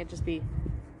know, I can't just be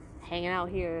hanging out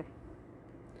here.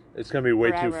 It's gonna be way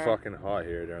forever. too fucking hot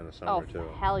here during the summer too.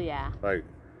 Hell yeah! Like,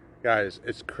 guys,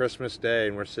 it's Christmas Day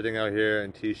and we're sitting out here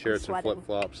in t-shirts and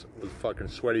flip-flops with fucking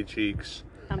sweaty cheeks.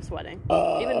 I'm sweating.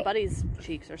 Even Buddy's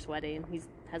cheeks are sweaty, and he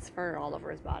has fur all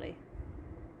over his body.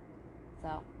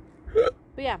 So,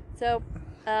 but yeah, so,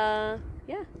 yeah,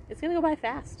 it's gonna go by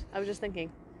fast. I was just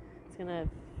thinking, it's gonna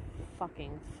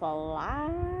fucking fly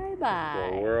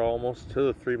by. Well, we're almost to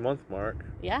the 3-month mark.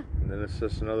 Yeah. And then it's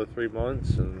just another 3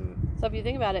 months, and... So if you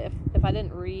think about it, if I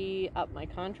didn't re-up my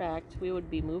contract, we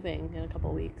would be moving in a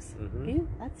couple weeks. Mm-hmm.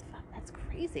 That's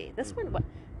crazy. This went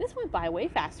by way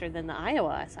faster than the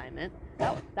Iowa assignment.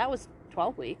 That was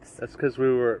 12 weeks. That's because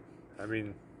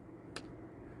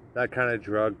that kind of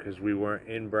drug, because we weren't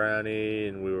in Brownie,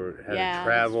 and we had to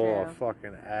travel a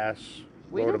fucking ass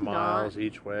load of miles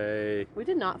each way. We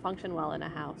did not function well in a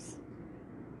house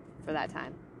for that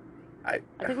time. I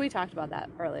think we talked about that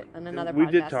earlier in another podcast. We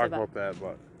did talk about that,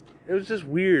 but it was just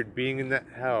weird being in that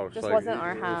house. This wasn't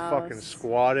our house. It was fucking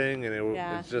squatting, and it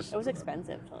was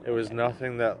expensive. It was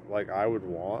nothing that I would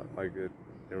want. Like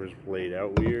it was laid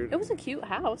out weird. It was a cute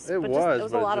house. It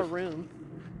was a lot of room.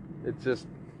 It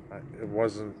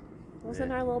wasn't. It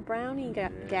wasn't our little brownie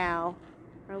gal,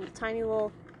 our little tiny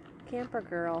little camper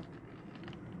girl.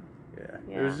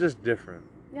 Yeah. It was just different.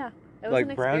 Yeah. It was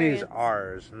an Brownie's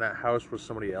ours, and that house was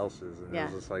somebody else's, and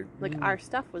it was just our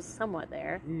stuff was somewhat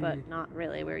there, but not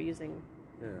really. We were using.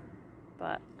 Yeah.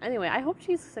 But anyway, I hope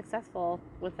she's successful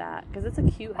with that, because it's a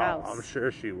cute house. I'm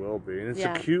sure she will be, and it's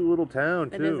a cute little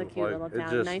town too. It is a cute little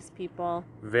town. Nice people.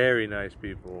 Very nice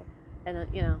people. And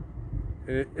it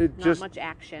not just much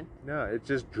action. No, it's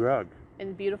just drug.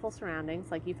 And beautiful surroundings.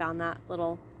 Like you found that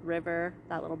little river,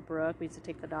 that little brook. We used to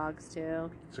take the dogs to.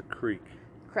 It's a creek.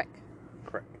 Crick.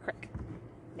 Crick.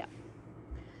 Yeah.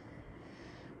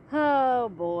 Oh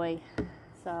boy.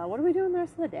 So what are we doing the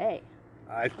rest of the day?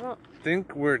 I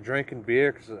think we're drinking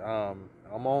beer because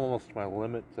I'm almost to my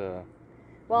limit to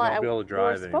not be able to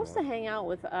drive anymore. We were supposed to hang out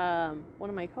with one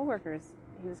of my coworkers.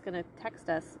 He was going to text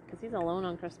us because he's alone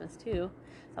on Christmas too.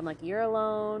 So I'm like, you're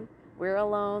alone, we're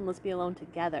alone, let's be alone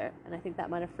together. And I think that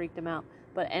might have freaked him out.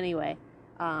 But anyway,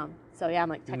 so yeah, I'm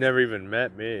like, you never even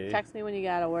met me. Text me when you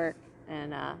get out of work,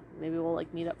 and maybe we'll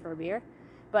meet up for a beer.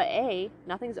 But A,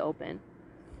 nothing's open.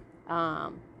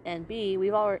 And B,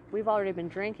 we've already been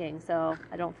drinking, so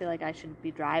I don't feel like I should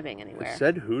be driving anywhere. It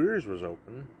said Hooters was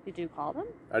open. Did you call them?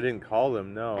 I didn't call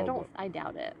them, no. I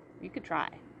doubt it. You could try.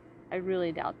 I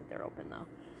really doubt that they're open, though.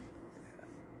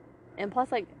 And plus,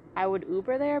 I would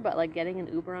Uber there, but, getting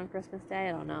an Uber on Christmas Day,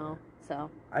 I don't know, so.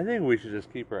 I think we should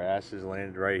just keep our asses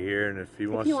landed right here, and if he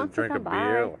wants to drink a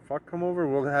beer, come over,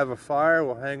 we'll have a fire,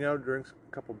 we'll hang out, drink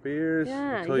a couple beers.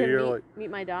 Yeah, until you can meet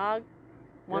my dog,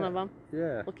 one of them.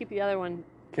 Yeah. We'll keep the other one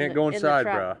Can't go inside,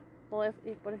 bro. Well,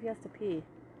 what if he has to pee?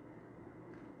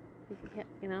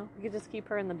 We could just keep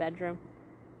her in the bedroom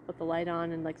with the light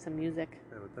on and like some music.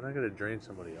 Yeah, but then I gotta drain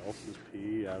somebody else's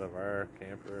pee out of our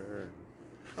camper.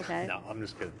 Okay. No, I'm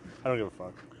just kidding. I don't give a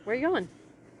fuck. Where are you going?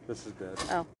 This is dead.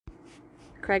 Oh.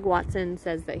 Craig Watson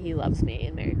says that he loves me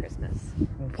and Merry Christmas.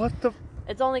 What the?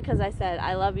 It's only because I said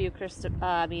I love you,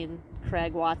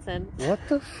 Craig Watson. What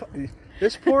the fuck?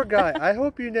 This poor guy. I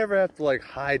hope you never have to like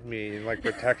hide me in like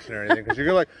protection or anything, because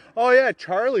you're like, oh yeah,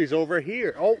 Charlie's over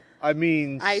here. Oh, I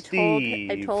mean, Steve.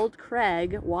 I told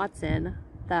Craig Watson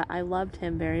that I loved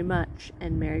him very much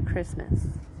and Merry Christmas.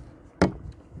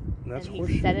 That's and he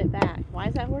horseshit. said it back. Why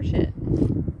is that horseshit?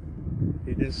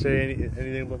 He didn't say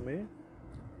anything about me?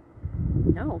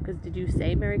 No, because did you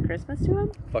say Merry Christmas to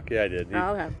him? Fuck yeah, I did.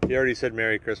 Oh, okay. He already said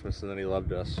Merry Christmas and then he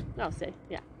loved us. Oh, see,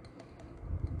 yeah.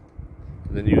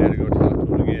 And then you had to go talk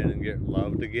to him again and get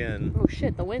loved again. Oh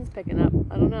shit, the wind's picking up.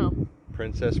 I don't know.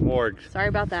 Princess Morg. Sorry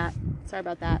about that.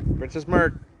 Princess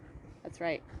Merc. That's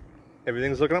right.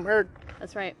 Everything's looking up Merc.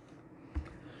 That's right.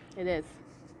 It is.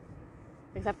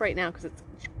 Except right now because it's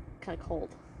kind of cold.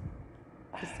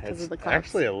 Because of the clouds.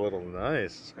 Actually a little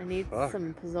nice. I need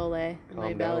some pozole in my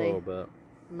Calm down a belly. little bit.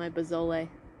 My pozole.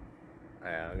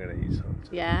 Yeah, I'm gonna eat some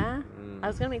too. Yeah? I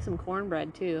was gonna make some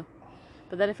cornbread too.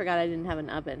 But then I forgot I didn't have an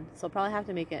oven. So I'll probably have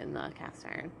to make it in the cast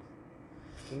iron.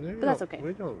 But that's okay.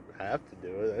 We don't have to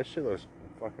do it. That shit looks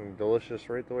fucking delicious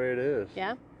right the way it is.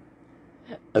 Yeah?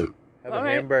 Have All a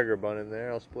right. hamburger bun in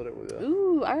there. I'll split it with you.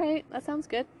 Ooh, alright. That sounds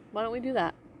good. Why don't we do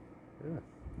that? Yeah.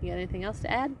 You got anything else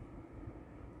to add?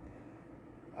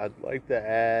 I'd like to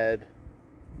add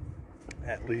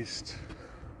at least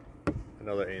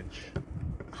another inch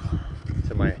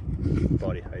to my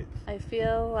body height. I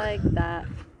feel like that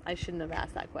I shouldn't have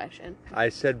asked that question. I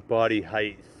said body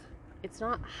height. It's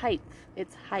not height,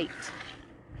 it's height.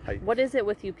 Height. What is it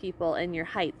with you people and your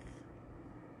height?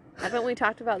 Haven't we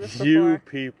talked about this before? You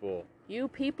people. You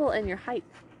people and your height.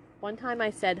 One time I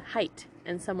said height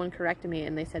and someone corrected me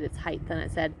and they said it's height. Then I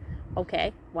said,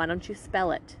 okay, why don't you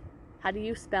spell it? How do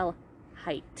you spell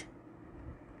height?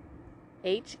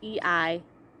 H-E-I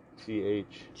G-H.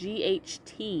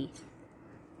 G-H-T.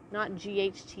 Not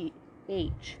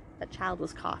G-H-T-H. That child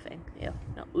was coughing. Ew.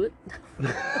 No. Oot.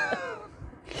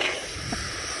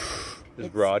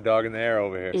 There's raw dog in the air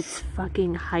over here. It's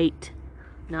fucking height,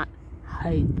 not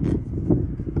height.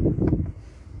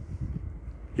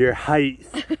 Your height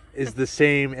is the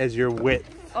same as your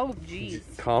width. Oh, jeez.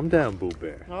 Calm down, Boo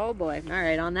Bear. Oh, boy. All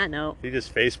right, on that note. He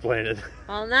just face planted.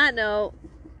 On that note,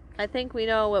 I think we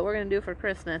know what we're going to do for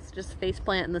Christmas. Just face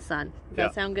plant in the sun. Does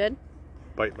that sound good?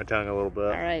 Bite my tongue a little bit.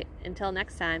 All right. Until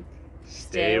next time.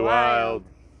 Stay wild.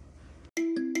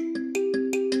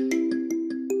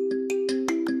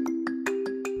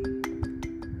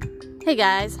 Hey,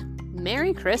 guys.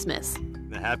 Merry Christmas.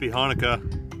 And happy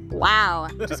Hanukkah. Wow.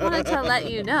 Just wanted to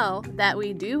let you know that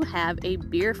we do have a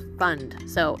beer fund.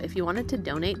 So if you wanted to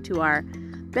donate to our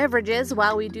beverages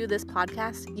while we do this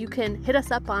podcast, you can hit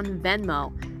us up on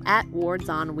Venmo at Wards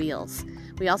on Wheels.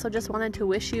 We also just wanted to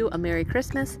wish you a Merry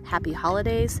Christmas, Happy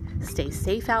Holidays, stay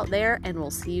safe out there, and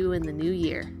we'll see you in the new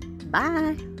year.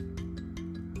 Bye.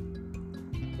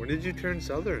 When did you turn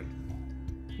Southern?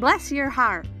 Bless your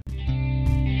heart.